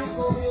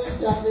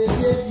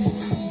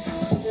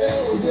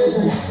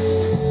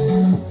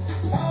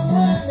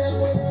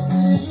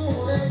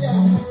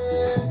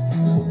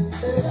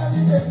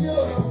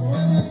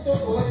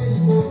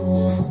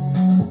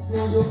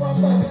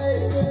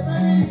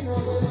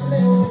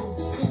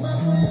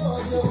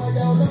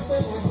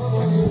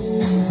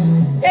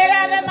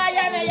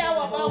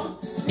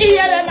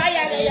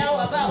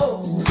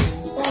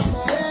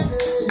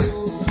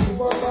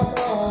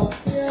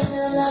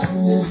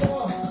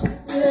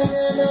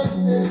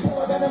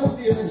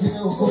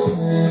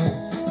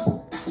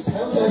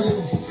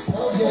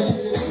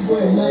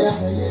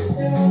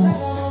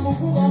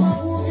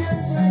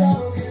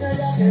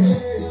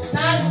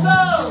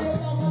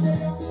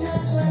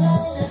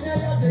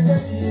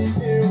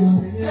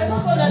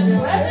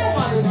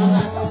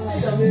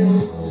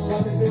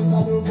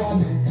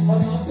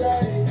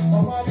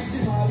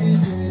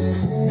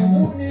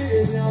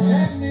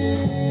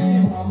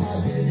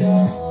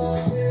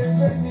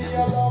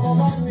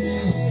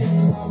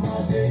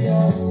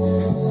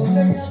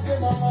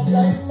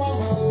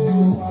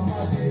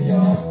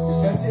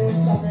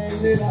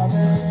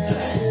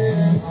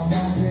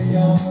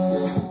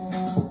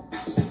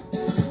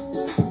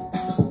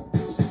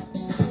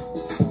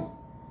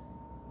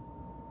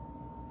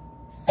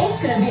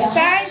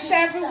 Thanks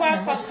everyone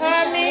for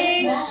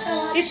coming.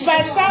 It's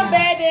my son's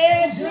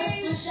birthday.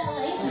 Please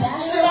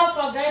do not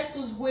forget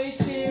to wish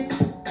him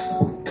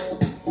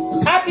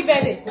happy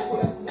birthday.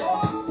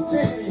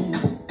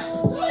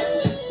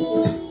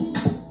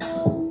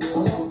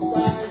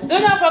 Do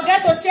not forget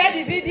to share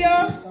the video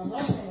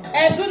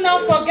and do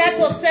not forget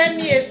to send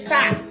me a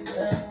star.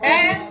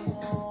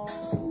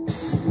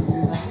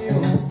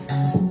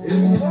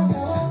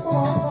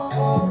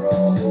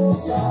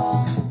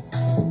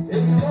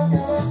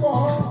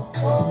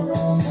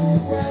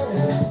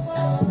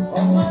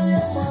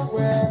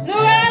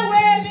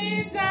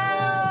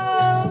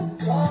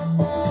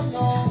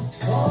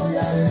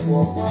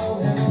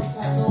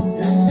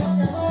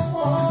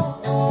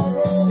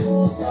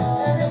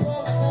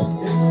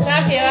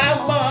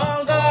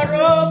 Bongo.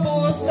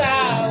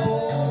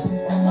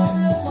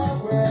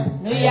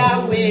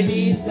 Hey,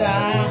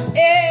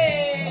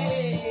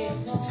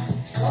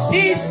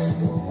 this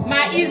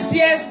my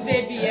easiest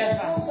baby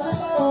ever.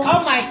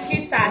 All my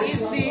kids are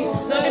easy.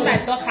 It's only my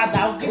daughter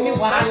that will give me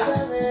wahala.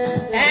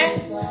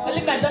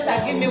 Only my daughter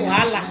give me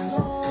wahala.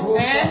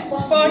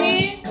 For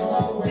him,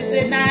 it's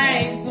a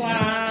nice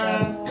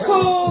one.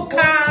 Cool,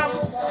 calm.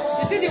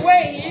 You see the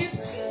way he is?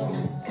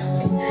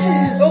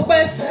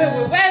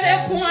 When they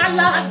come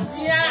along,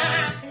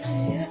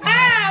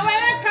 when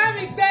they come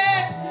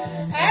back,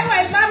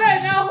 my mother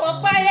know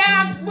what I am.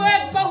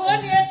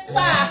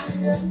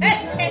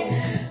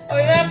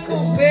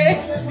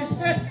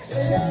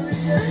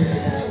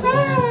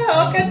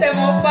 Okay, them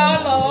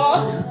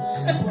all.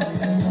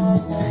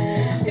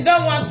 You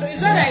don't want to.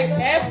 It's not like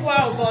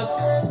F1, but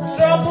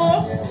trouble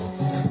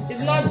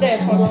is not there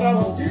for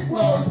trouble.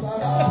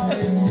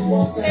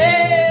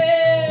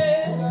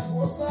 Hey.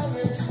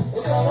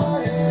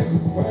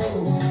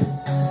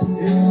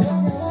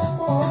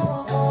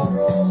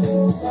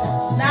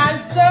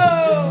 Nazo.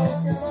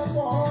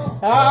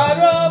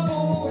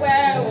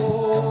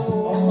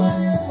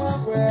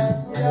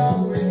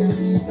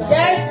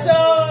 Yes, so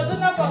do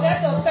not forget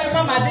to send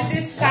Mama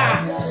Didi star.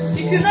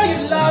 If you know you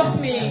love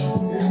me,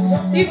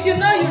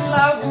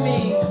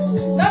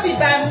 not be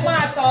by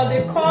mouth or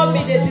they call me,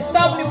 they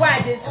disturb me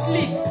while they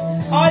sleep,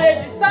 or they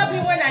disturb me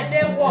when I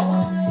dey work.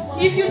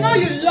 If you know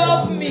you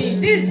love me,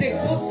 this is a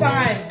good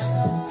time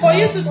for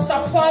you to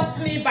support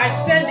me by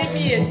sending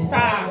me a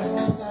star.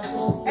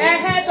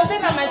 Today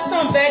na my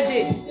son's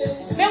birthday.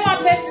 May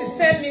one person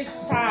send me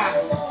star,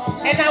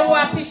 and I will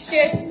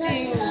appreciate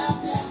you.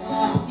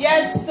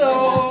 Yes,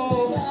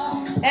 so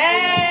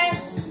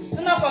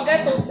do not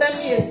forget to send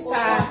me a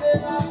star.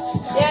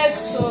 Yes,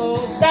 so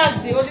that's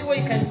the only way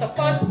you can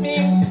support me.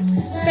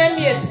 Send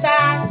me a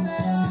star.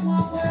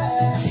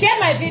 Share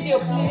my video,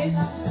 please.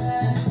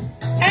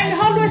 And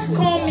always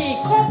call me.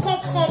 Come.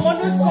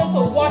 Always come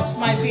to watch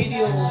my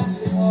video.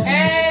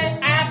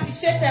 And I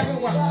appreciate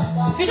everyone.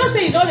 If you don't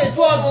say you know they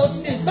do all those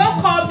things,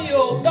 don't call me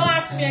or don't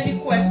ask me any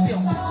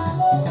questions.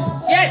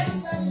 Yes.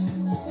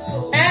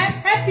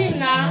 Help him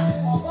now.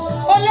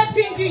 Only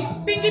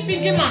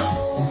Pingy man.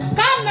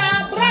 Come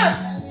now, bros.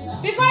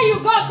 Before you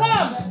go,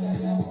 come.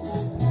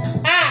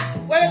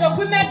 When the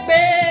good neck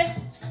bay,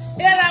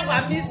 here I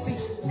am missing.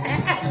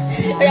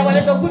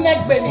 When the good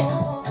neck bay.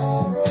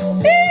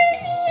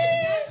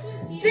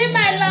 See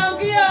my long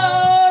video.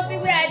 See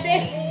where I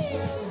did.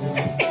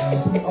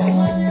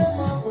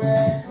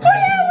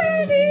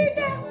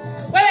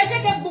 Well, I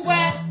check it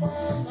before.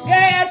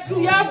 Get to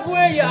your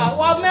boy,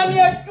 or maybe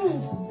two.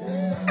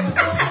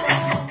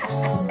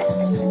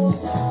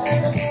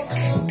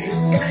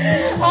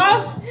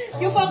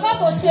 You forgot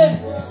to shave.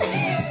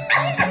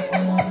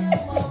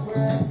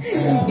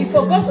 You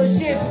forgot to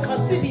shave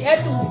because see the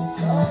edus.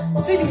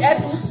 See the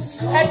edus.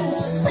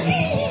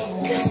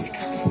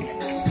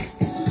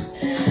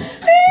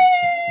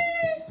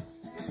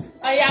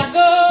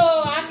 Ayago,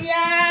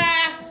 Akia.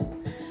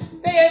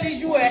 They have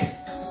joué.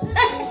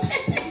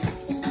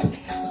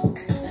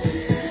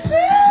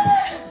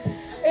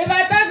 If I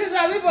talk to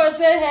some people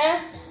say, hey,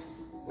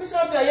 we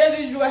should be a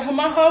joué. I'm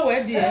a how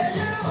we're there.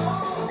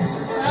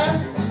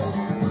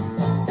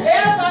 They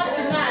are back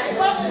tonight.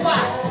 Come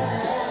back.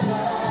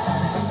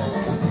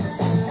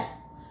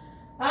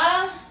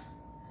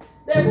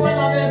 They go on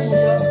over me.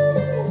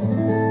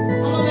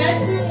 I'm going to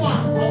see one.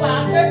 I'm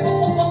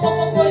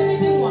going to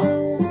see one.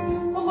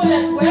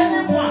 Let's wear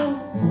them one.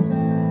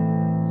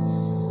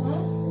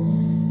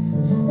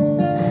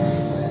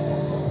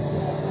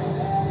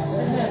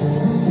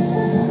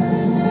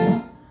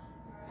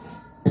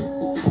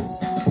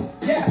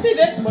 Yeah. See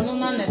that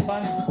banana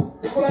nepal.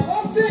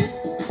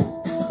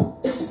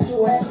 It's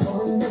Joanne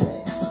on the way.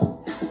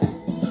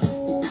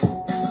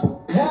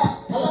 Yeah,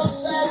 hello,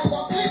 sir.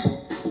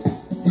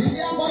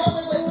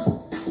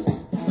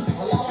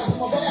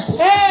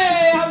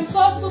 Hey, I'm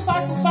so super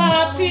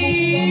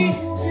happy.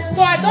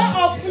 So I don't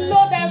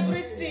offload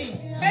everything.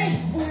 Hey,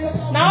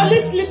 now only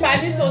sleep. I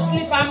need to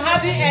sleep. I'm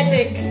having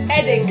headache.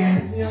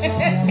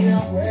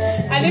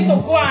 I need to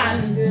go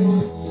and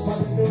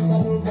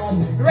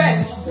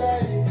rest.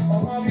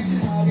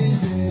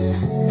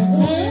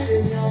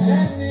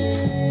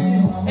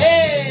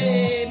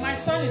 Hey, my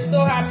son is so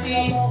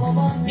happy.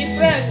 His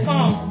friends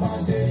come.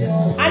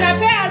 And I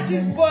asked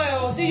this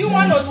boy, do you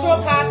want to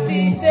throw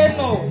party? He said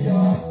no.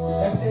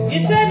 He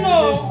said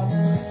no.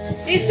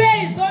 He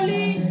said it's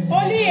only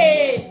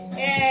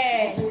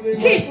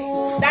kids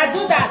that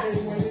do that.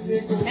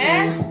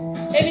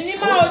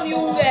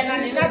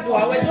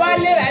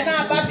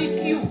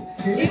 Barbecue.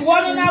 He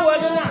won na.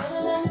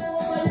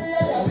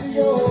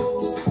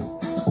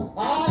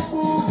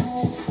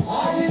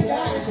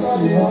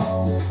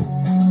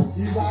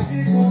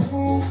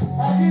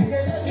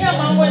 Yeah,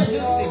 man, what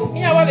juicy.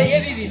 Yeah, what a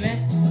baby, man.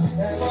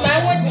 Man,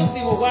 what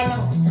juicy will one.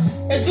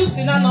 A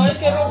juicy no,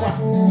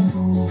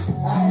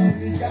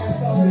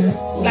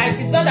 like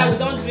it's not that we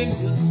don't drink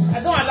juice. I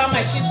don't allow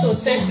my kids to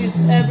take this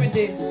every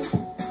day.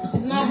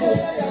 It's not good.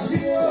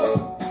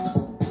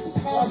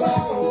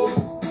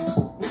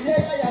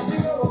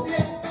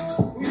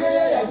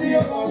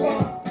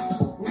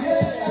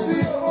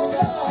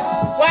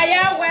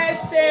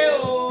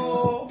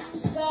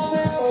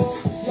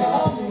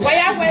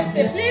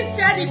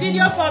 the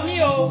video for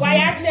me, oh, why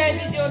I share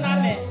video now,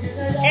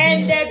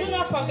 and do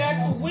not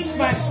forget to wish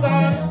my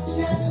son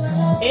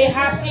a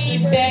happy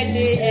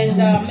birthday and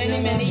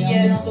many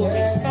years to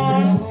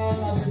return.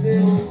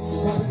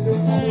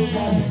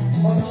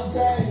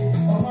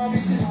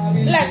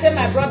 Let's say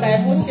my brother,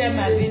 I will share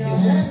my video.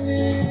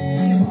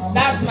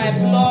 That's my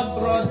blood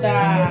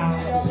brother.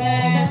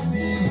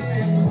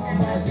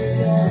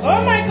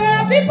 Oh my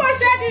God, people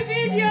share the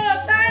video.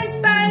 Thanks.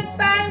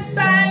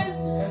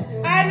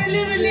 I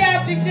really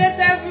appreciate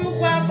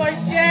everyone for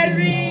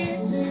sharing.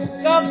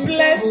 God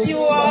bless you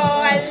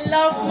all. I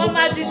love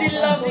Mama Didi,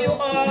 love you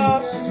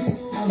all.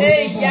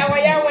 Hey,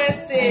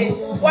 Yahweh say,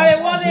 what I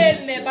want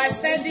me by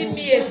sending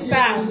me a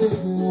star.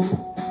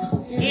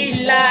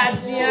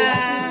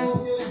 Iladia.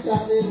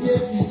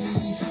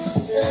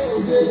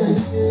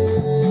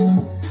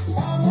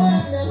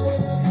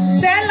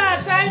 Stella,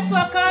 thanks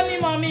for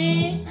coming,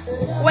 mommy.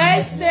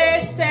 Where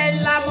say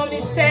Stella,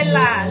 mommy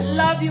Stella?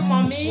 Love you,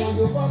 mommy.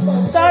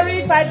 Sorry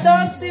if I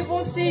don't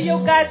even see you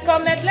guys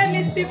comment. Let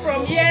me see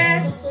from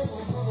here.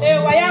 Hey,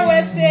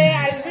 Yahweh say,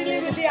 I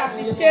really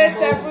appreciate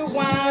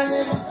everyone.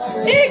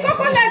 Hey,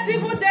 Cocolet,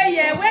 even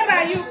there, where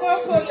are you,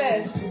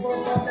 Cocolet?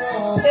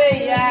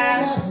 Hey,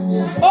 yeah.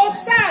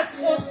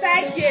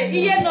 Osage,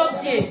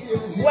 Ienoke.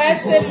 Where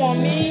say,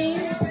 mommy?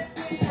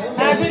 I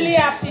really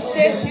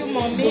appreciate you,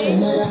 mommy.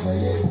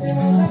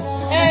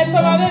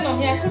 Tomorrow no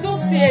here. I couldn't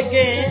see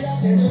again.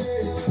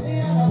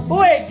 Who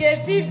again?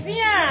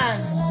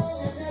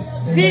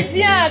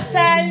 Vivian,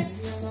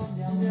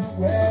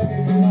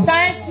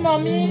 thanks,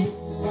 mommy.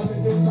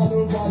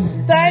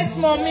 Thanks,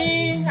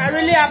 mommy. I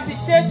really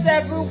appreciate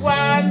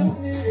everyone.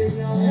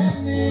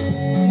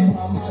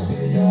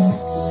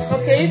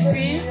 Okay,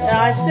 Ify. I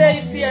say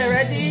Ify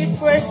already.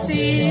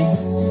 Tracy,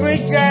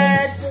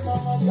 Bridget,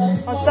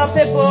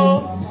 Unstoppable,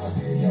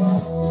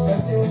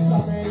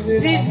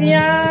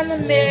 Vivian,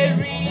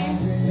 Mary.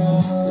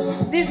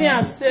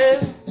 Vivian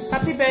says,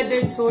 happy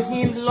birthday to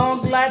him,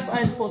 long life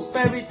and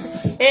prosperity.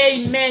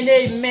 Amen.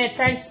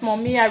 Thanks,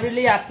 mommy. I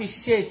really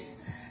appreciate.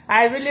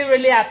 I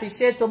really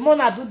appreciate.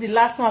 Mona do the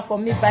last one for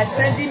me by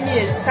sending me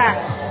a star.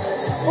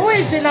 Who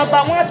is the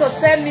number one to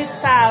send me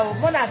star?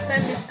 Mona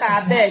send me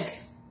star, beg.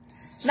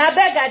 Now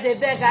beg, I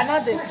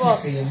not the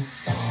first.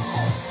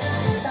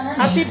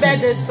 Happy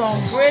birthday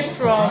song, great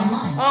from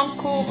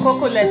Uncle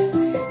Cocolet.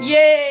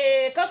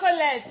 Yay,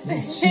 Cocolet.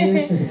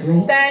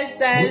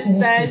 Thanks.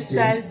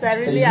 I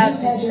really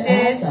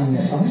appreciate.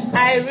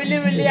 I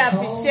really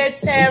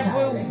appreciate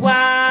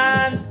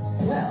everyone.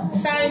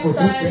 Thanks.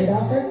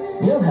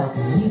 We'll help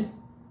you.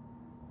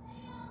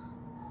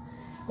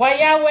 Why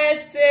Yahweh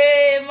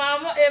say,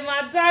 Mama,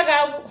 my dog,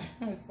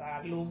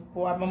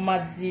 Mama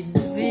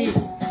Didi.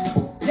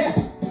 Yeah.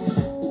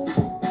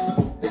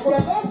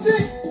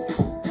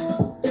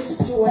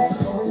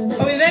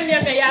 Oh, we let me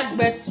have a yak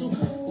betu.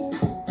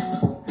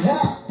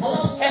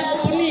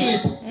 Etuni.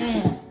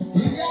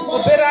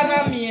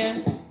 Oberana mie.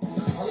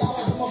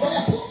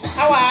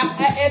 Awa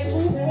etu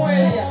fun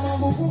ya.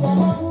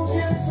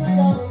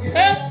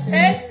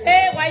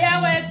 Hey, why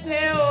Yahweh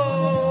say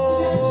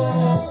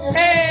oh.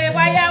 Hey,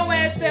 why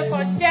Yahweh say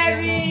for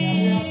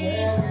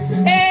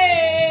sharing.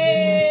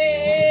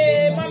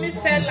 Hey, Mommy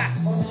Stella.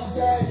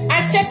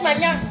 I shake my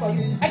hands for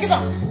you. I give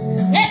up.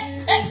 Hey.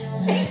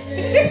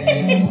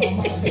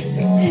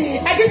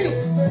 I give you.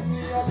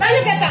 Now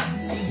you get down.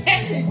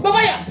 Baba.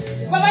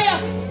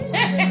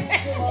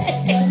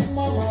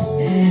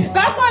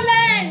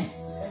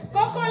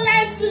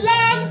 Cocolet,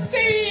 long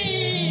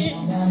tea.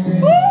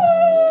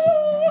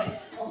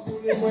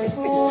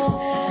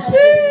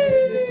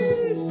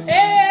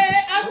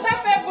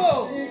 Unstoppable.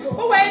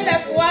 Who were in the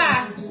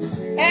foire?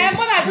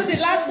 Mona do the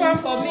last one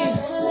for me.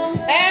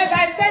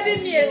 By sending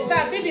me a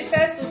star, be the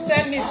first to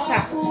send me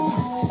star.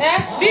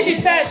 Be the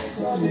first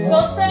to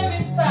send me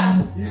star.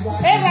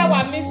 Rawa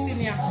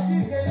missing ya.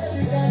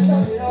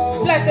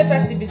 Bless the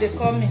person be the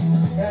coming.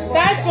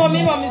 Thanks for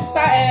me, Mommy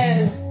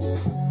Star.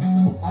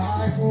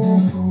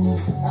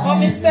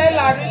 Mommy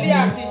Stella, I really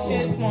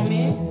appreciate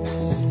mommy.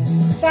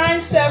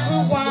 Thanks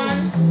everyone.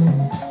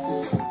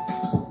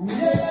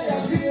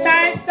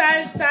 Thanks.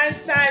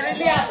 I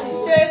really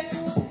appreciate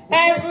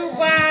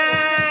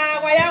everyone.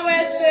 Why I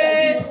will say,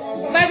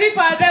 maybe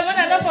for them, when I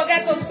don't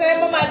forget to say,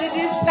 Mama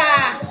Didi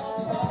star.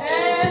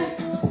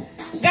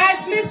 Guys,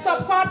 please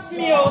support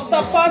me.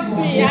 Support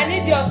me. I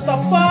need your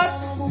support.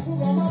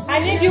 I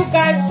need you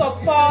guys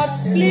support.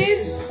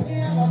 Please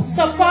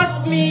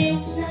support me.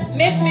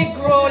 Make me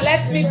grow.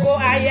 Let me go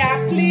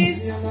higher.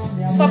 Please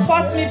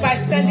support me by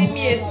sending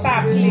me a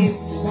star, please.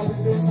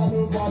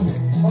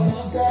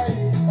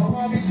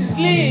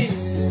 Please.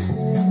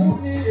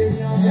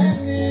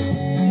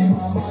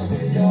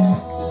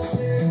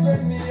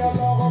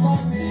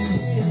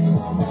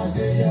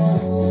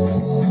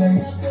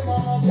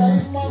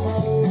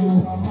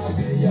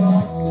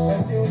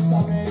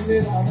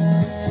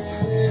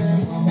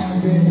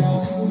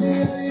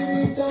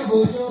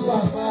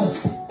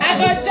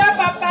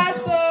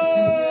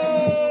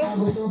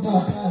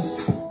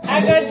 I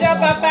go job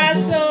Papa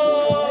so.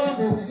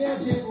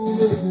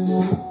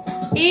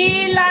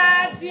 Ila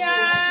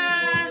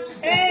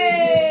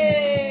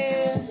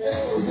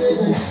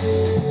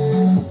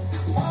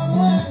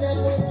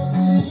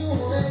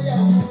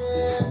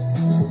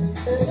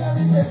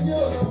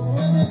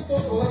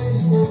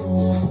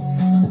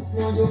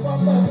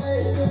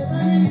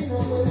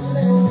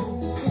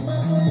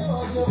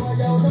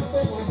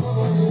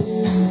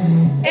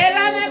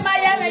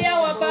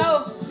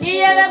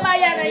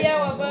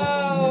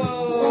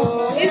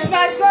It's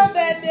my son's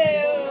birthday.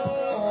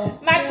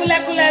 My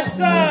kula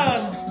son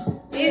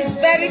is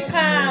very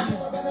calm.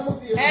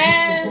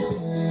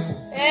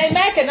 And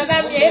I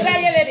cannot be a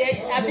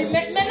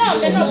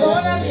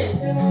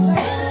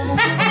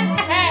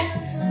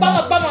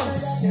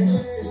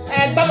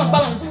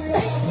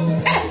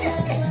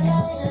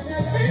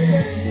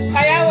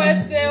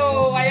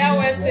I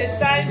always say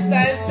thanks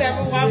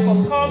everyone for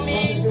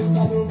coming.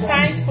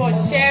 Thanks for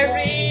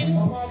sharing.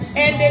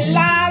 And the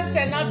last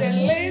and not the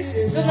least,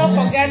 do not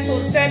forget to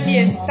send me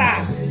a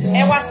star.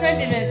 I was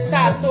sending a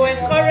star to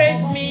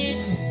encourage me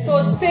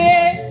to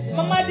say,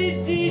 Mama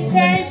Didi,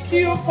 thank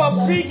you for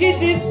bringing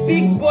this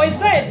big boy. It's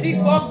not a big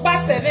boy,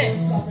 but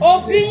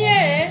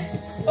opinion,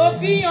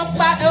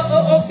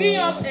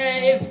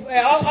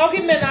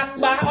 argument,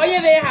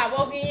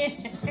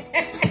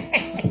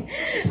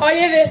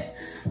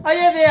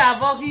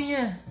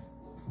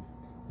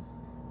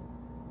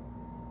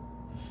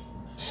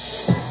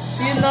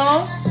 you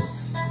know?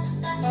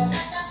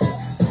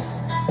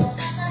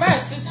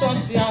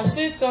 I'll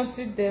see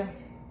something there.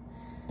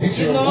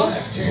 You know?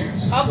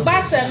 A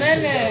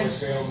man.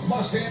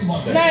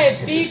 Not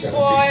a big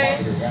boy.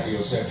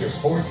 Patio set just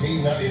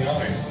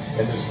 $14.99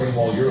 and the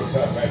Springwall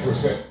Eurotop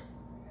mattress set.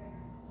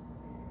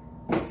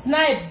 It's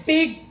not a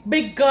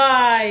big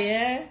guy,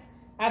 eh?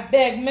 I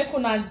beg, make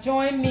una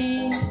join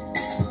me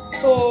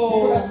to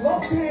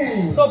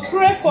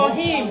pray for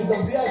him.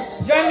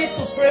 Join me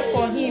to pray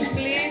for him,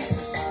 please.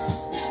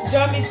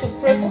 Join me to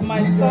pray for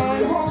my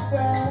son.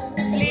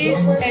 Please,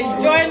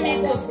 and join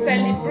me to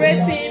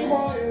celebrate him.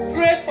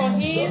 Pray for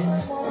him.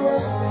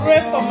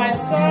 Pray for my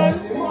son.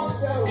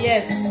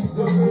 Yes.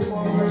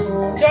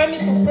 Join me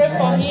to pray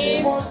for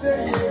him.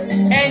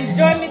 And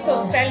join me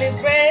to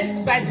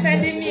celebrate by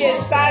sending me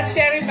a star,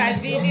 sharing my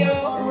video.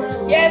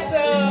 Yes,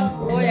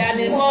 oh yeah,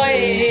 the more.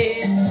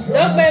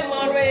 Don't be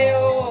more.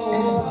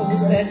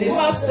 Send him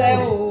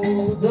myself.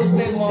 Don't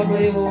be more.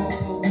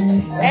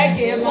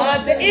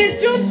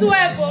 It's June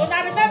 12.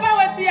 Now remember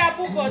what he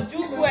happened for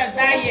June 12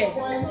 that year.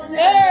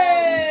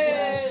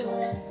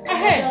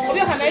 Hey,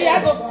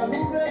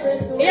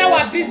 you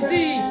are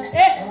busy.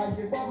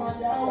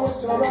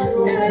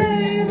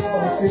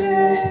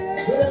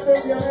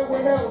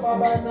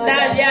 Now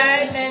I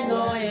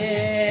know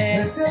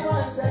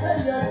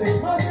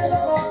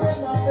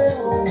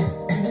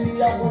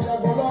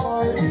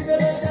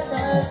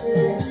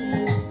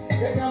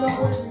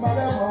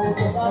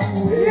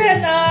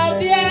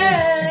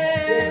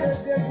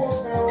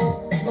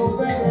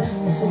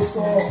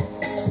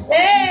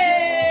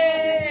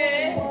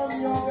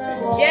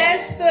yes,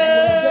 sir.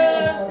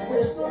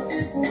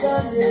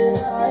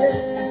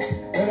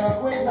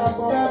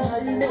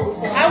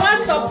 I want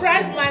to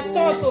surprise my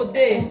son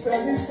today.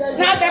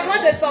 Now they're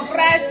going to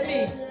surprise me.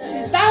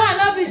 That will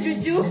not be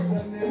juju.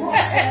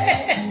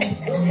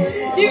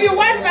 If you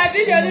watch my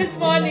video this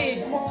morning,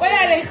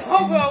 whether they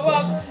come from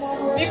work,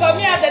 because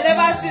me and they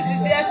never see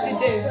since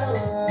yesterday.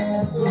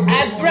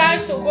 I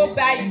branch to go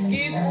buy a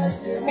gift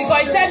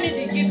because he tell me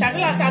the gift. I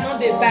don't like I know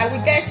they buy. We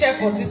get check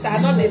for this. I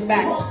know they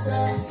buy.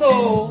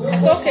 So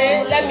it's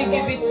okay. Let me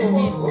give it to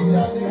him.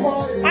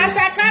 As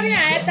I carry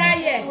an entire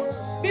year,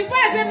 before I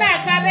say I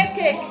carry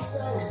cake,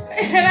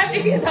 let me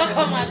get not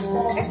come out.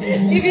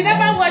 If you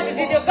never watch the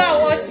video, go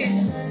and watch it.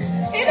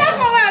 It don't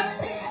come out.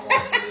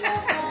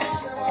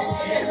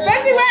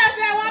 Basically, when I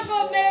say I want to go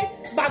make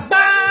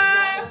baba,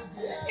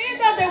 he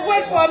don't they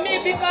wait for me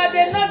because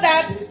they know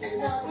that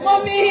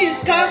mommy is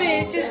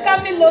coming. She's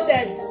coming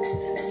loaded.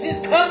 She's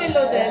coming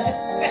loaded.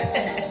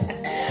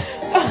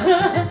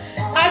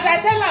 As I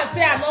tell her,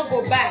 say I don't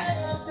go back.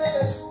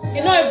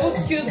 You know, if you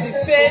excuse the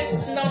face,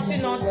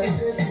 nothing.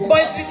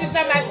 But if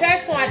I'm my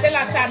first one, I tell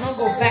her, say I don't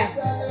go back.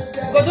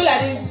 Go do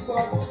like this.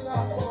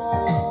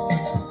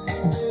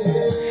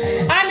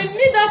 And if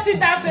me don't see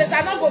that face,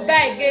 I don't go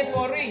back again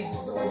for real.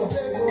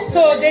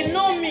 So they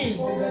know me.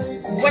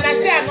 When I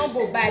say I don't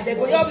go back, they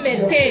go just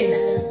maintain.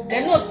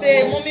 They know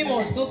say mommy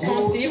must do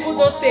something, even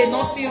though say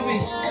not see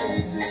rich.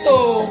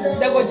 So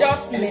they go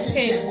just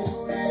maintain.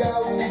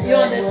 You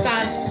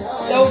understand?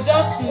 They will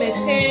just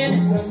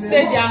maintain,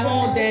 stay their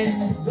home,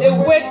 then they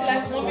wait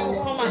like mommy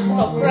will come and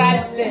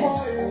surprise them.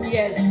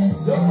 Yes.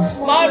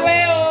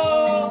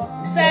 Moreo,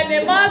 send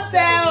them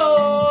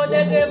all,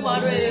 they get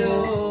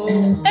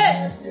Moreo. Hey,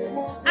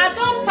 I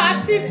don't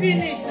party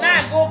finish, now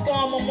I go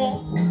for Momo.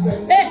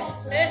 Hey.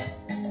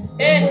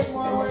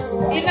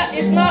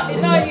 It's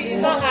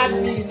not hard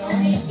me, you know.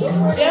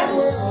 Yeah?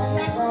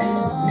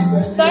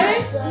 Sorry?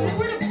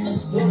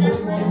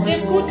 The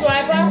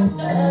screwdriver?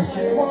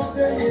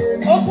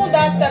 Open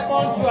that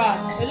second drawer.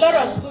 A lot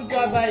of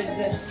screwdriver is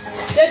there.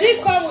 They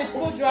didn't come with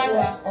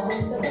screwdriver.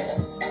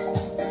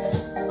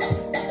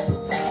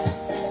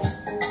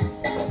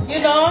 You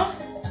know?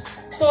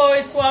 So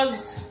it was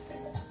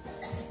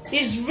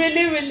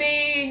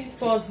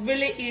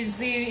really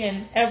easy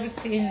and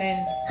everything,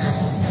 and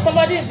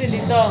somebody is in the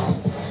door.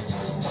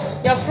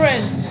 Your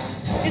friend.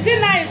 Is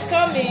it nice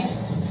coming?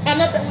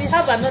 We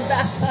have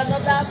another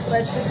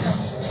person.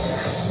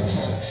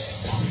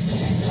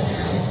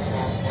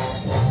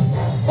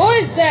 Who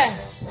is there?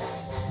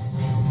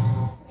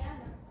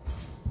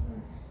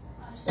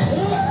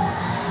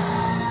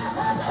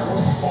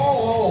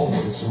 Oh,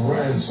 it's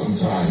red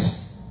sometimes.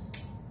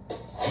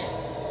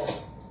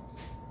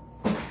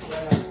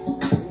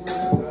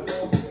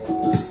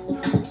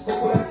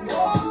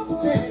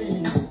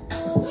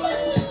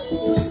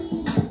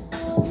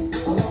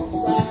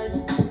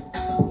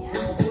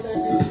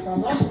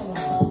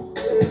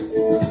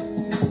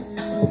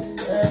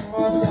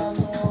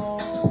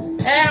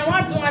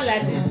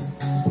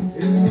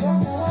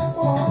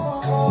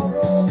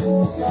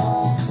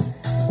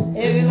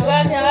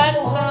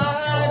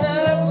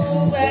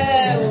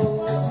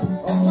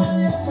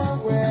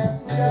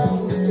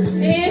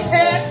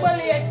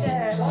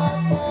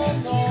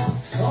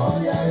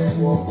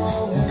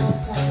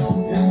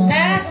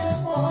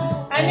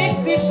 I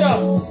need Bishop.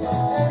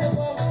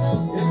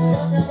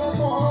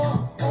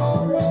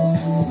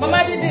 Mama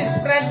Didi is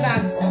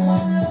pregnant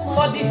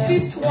for the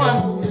 5th one.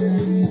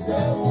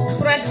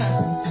 Pregnant.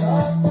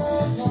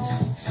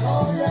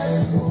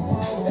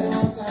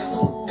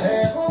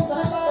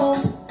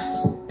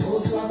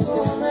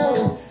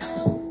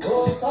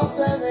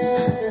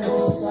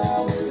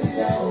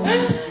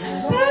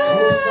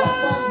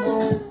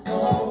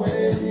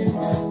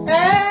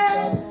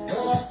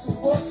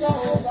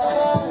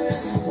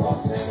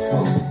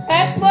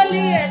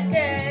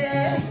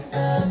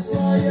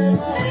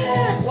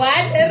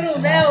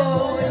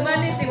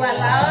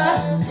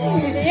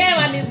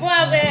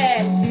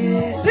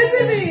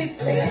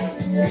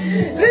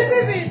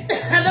 Receive it.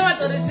 I don't want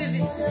to receive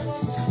it.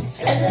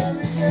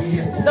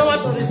 Don't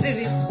want to receive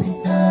it.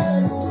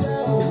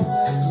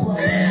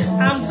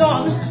 I'm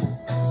done.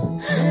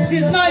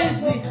 It's not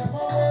easy.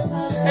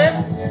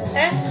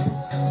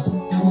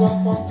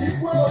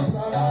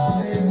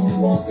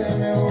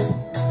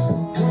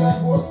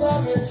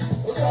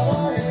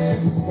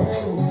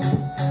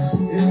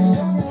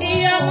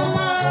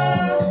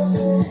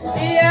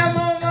 Yeah,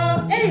 mama.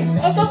 Hey,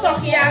 Ototo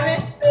Kiame.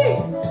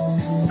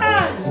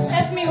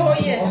 Help me hold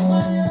here.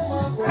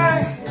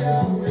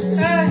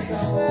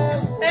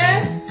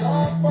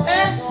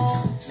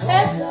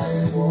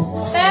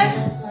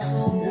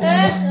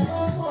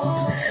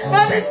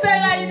 Mommy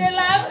Stella, you dey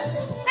laugh?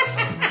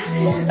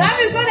 That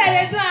is so that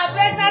you do a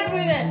pregnant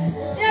women.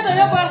 Yeah, no,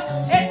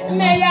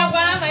 me ya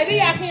wa, my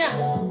dear here.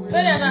 No.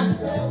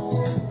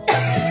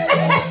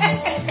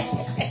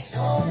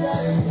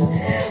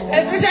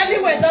 Especially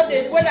when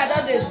I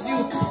don't do.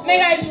 Me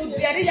I move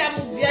there, ya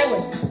move there.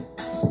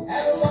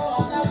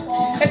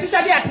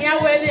 Especially at your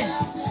wedding.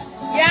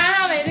 Yeah,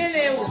 I'm in it.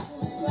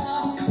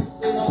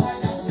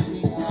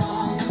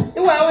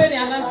 You are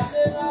wedding.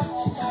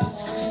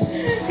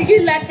 You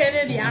get like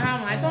Kennedy. I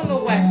don't know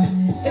why.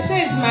 It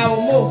says my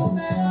homo.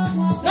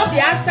 Not the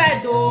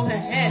outside though.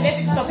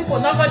 Maybe some people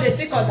not going to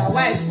take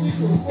otherwise.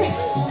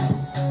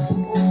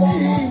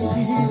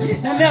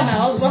 Now me and my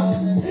husband.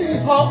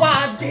 Oh,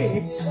 one day.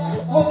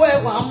 Oh,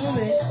 where one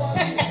moment.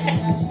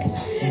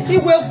 He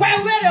will where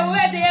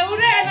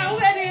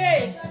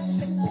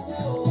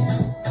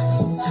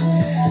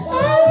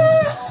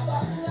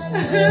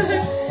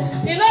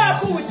You know, I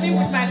put with me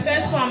with my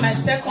first one, my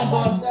second,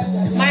 but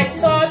my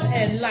third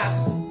and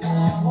last.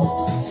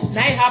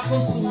 Now it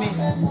happened to me.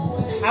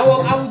 I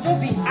will just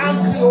be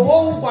angry.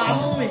 Oh, one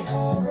moment.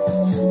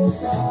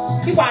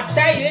 He was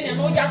dying and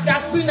no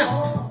Yakbina.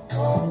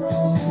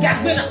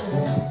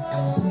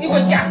 He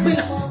was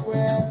Yakbina.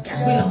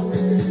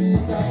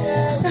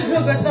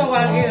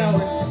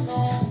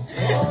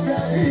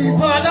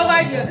 Oh, no,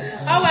 why you?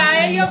 How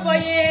are you,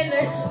 boy?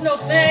 No,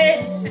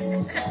 faith.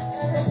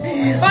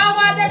 Oh,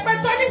 the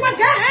Petoni was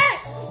there.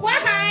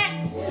 What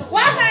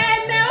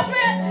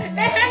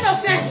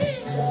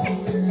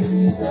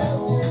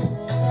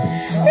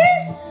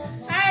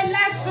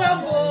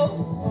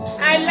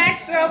I like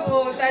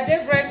trouble. I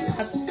did break.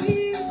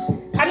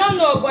 I don't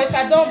know, but if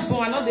I don't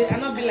go, I not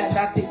be like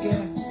that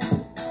again.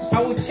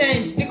 I will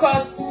change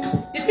because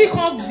if they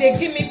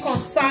give me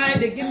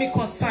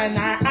consign,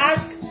 I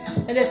ask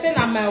and they say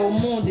that my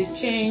hormone they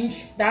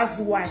change. That's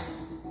why.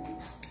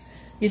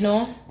 You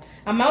know.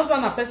 And my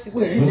husband a person who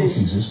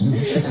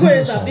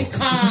is a big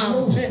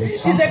calm.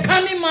 He's a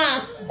calming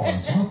man.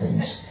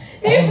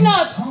 If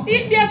not,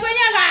 if there's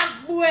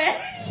any boy,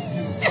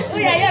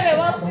 we are here.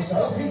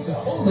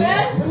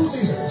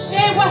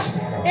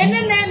 And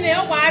then they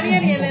are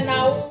worrying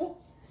now.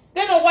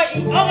 They know what? I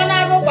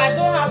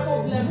don't have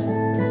problem.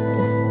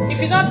 If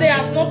you're not there,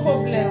 there's no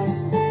problem.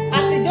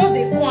 As the door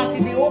they come, as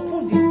they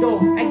open the door,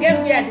 I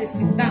get where they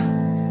sit down.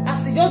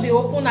 As the door they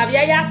open, I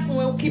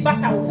keep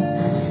back.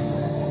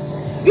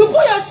 You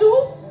put your shoe?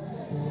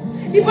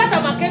 You put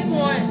a market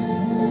one.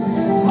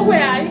 Oh,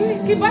 where are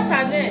you? Keep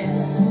back there.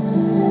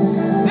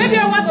 Maybe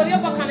I want to hear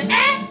back on it.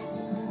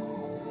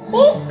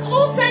 Who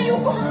sent when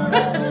you go.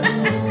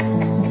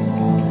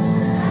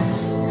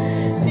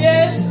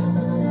 Yes.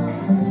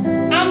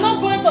 I'm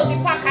not going to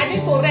the park. I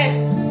need to rest.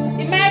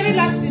 In my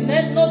relaxing,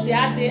 no the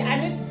other day. I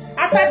need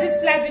after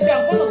this live video,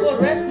 I'm gonna go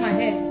rest my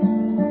head.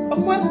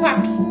 I'm going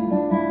park.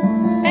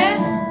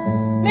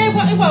 Maybe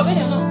what you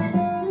know?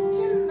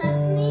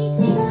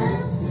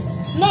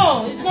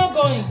 No, it's not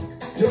going.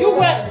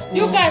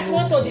 You guys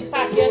went to the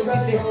park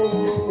yesterday.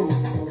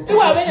 You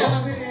are when you're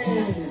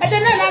I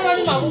don't know how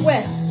running my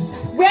way.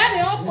 Where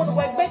they all put the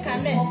work back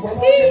and then. I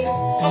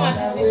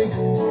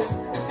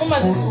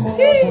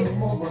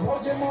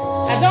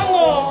don't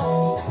know.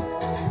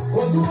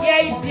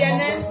 Yeah, it's bien.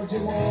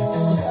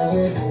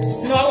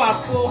 No, our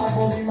fool.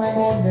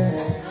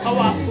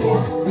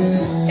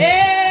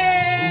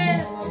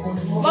 Eh,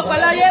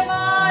 Mokala Yemo,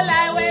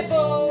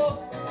 Laiwebo.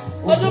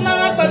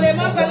 Odumama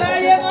Mokala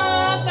Yemo,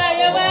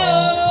 Kayewa.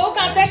 Who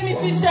can take me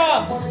picture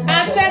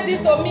and send it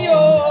to me?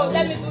 Oh,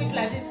 let me do it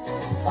like this.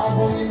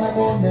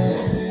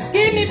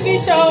 Give me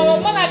picture.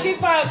 Wanna give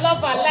her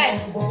love and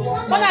life.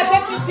 Wanna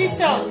take me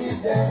picture.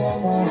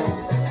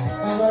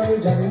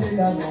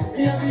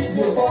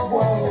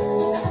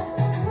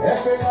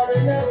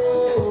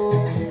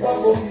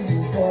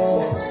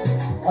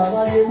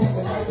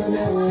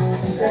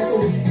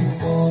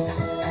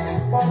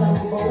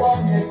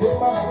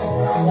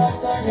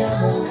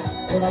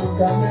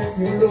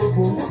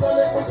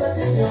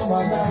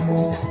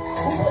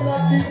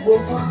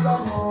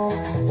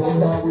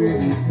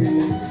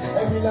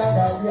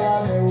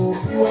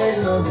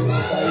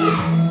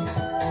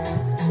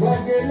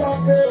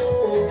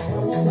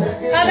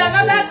 And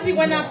another thing,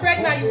 when I'm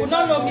pregnant, you will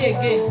not know me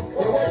again.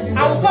 I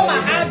will come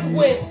and add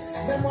weight.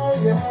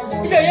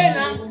 If you're here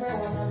now,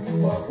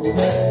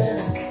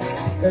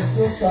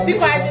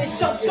 because they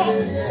shop,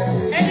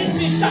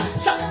 anything shop.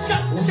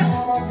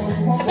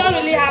 I don't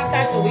really have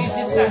time to eat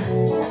this time.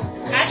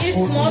 I eat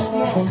small.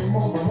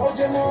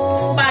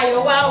 Buy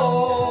your wow.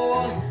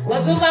 What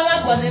do Mama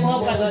Bonnie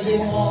more color you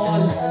more?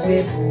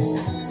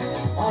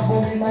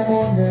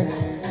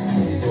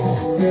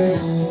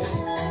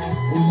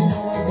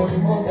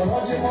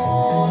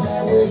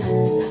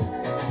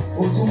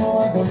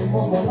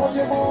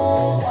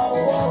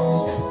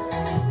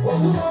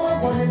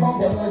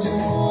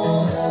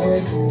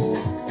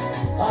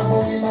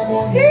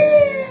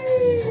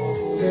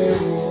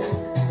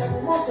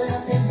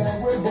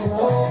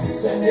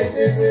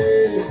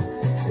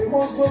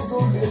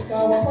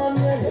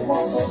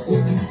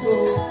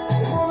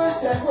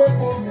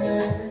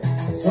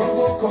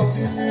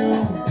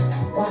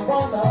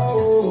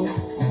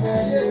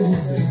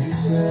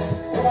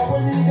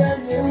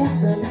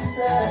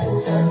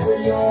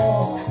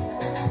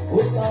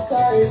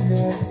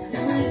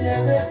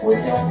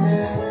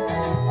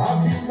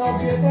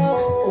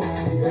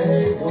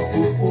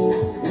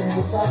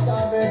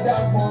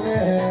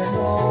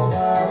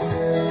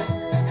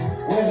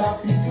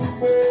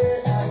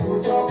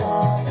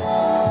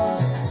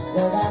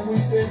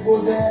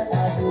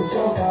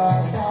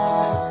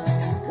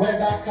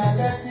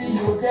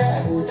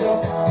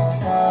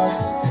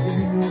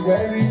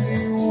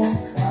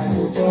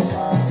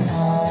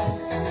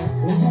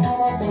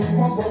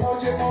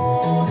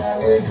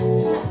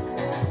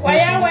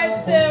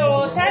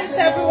 Thanks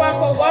everyone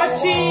for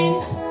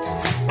watching.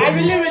 I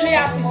really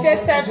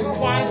appreciate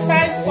everyone.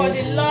 Thanks for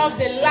the love,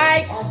 the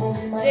like,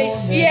 the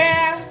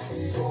share.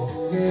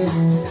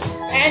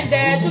 And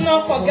do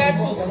not forget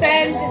to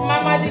send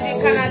Mama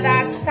Didi Canada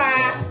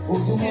star.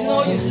 You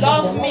know you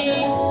love me.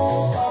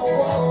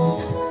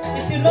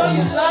 If you know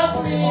you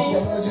love me,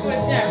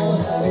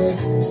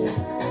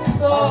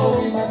 so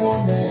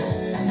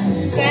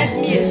send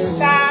me a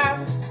star.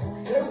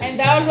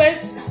 And I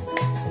always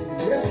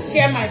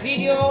share my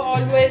video,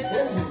 always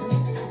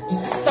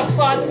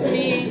support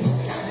me,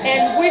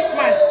 and wish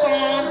my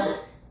son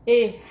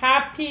a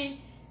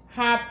happy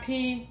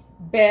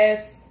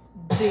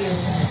birthday.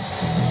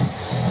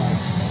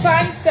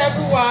 Thanks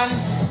everyone.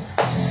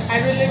 I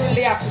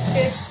really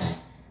appreciate.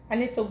 I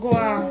need to go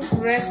and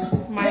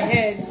rest my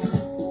head.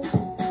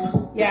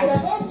 Yeah.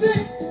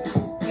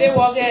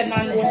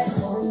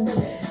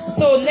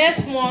 So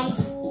next month,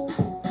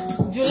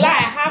 July,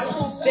 I have 2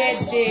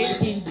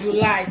 birthdays in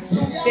July. 2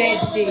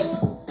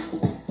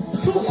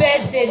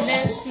 birthdays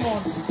next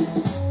month.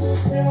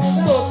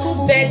 So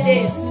 2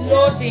 birthdays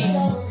loading.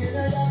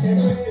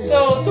 So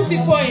 2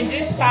 people in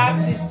this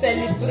house is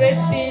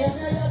celebrating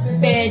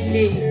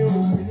birthday.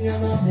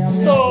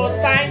 So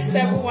thanks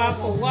everyone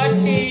for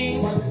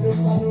watching.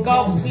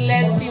 God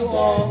bless you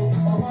all.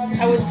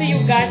 I will see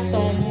you guys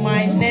on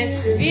my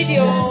next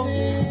video.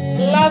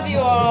 Love you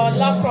all.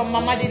 Love from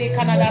Mama Didi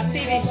Canada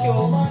TV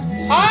show.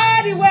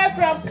 All the way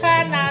from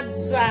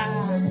Canada.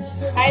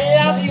 I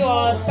love you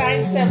all.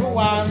 Thanks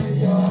everyone.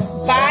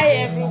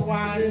 Bye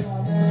everyone.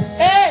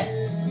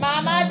 Hey,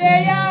 Mama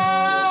Deya.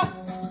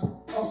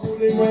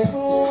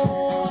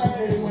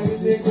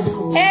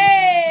 Hey.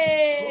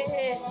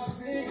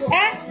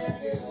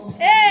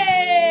 Hey.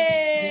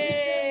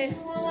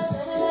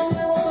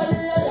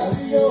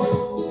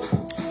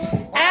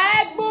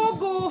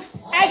 Agbugu.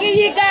 Agi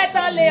yi ga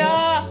to le o.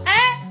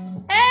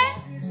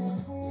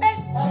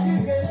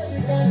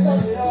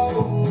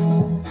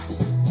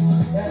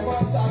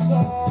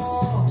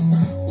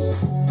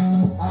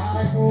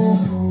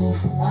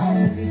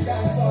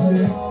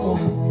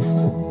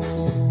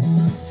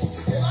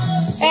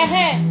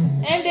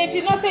 And if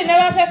you don't say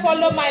never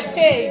follow my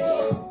page,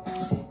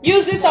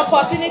 use this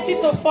opportunity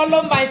to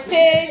follow my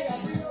page,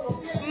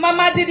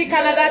 Mama Didi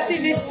Canada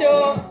TV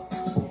show.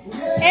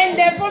 And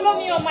then follow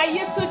me on my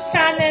YouTube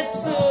channel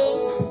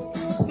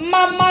too,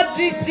 Mama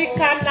Didi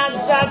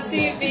Canada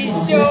TV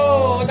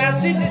show.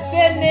 That's it, the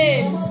same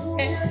name.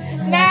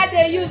 Now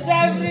they use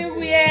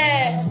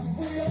everywhere.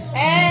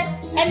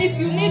 And if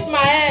you need my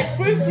help,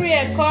 feel free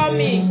and call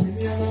me.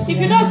 If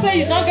you don't say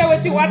you don't get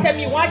what you want, tell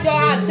me you want your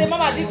hand. Say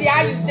Mama Didi,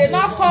 how you? They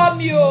not call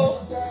me. Oh,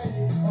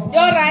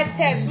 don't write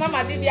text.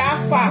 Mama Didi,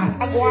 how far?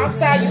 I go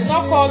answer you.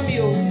 Not call me.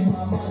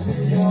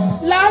 Oh,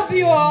 love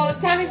you all.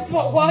 Thanks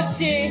for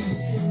watching.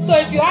 So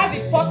if you have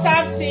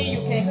important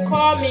thing, you can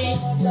call me.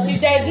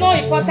 If there is no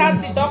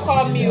important thing, don't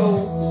call me.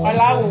 Oh, I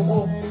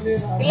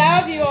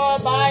love you all.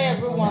 Bye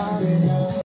everyone.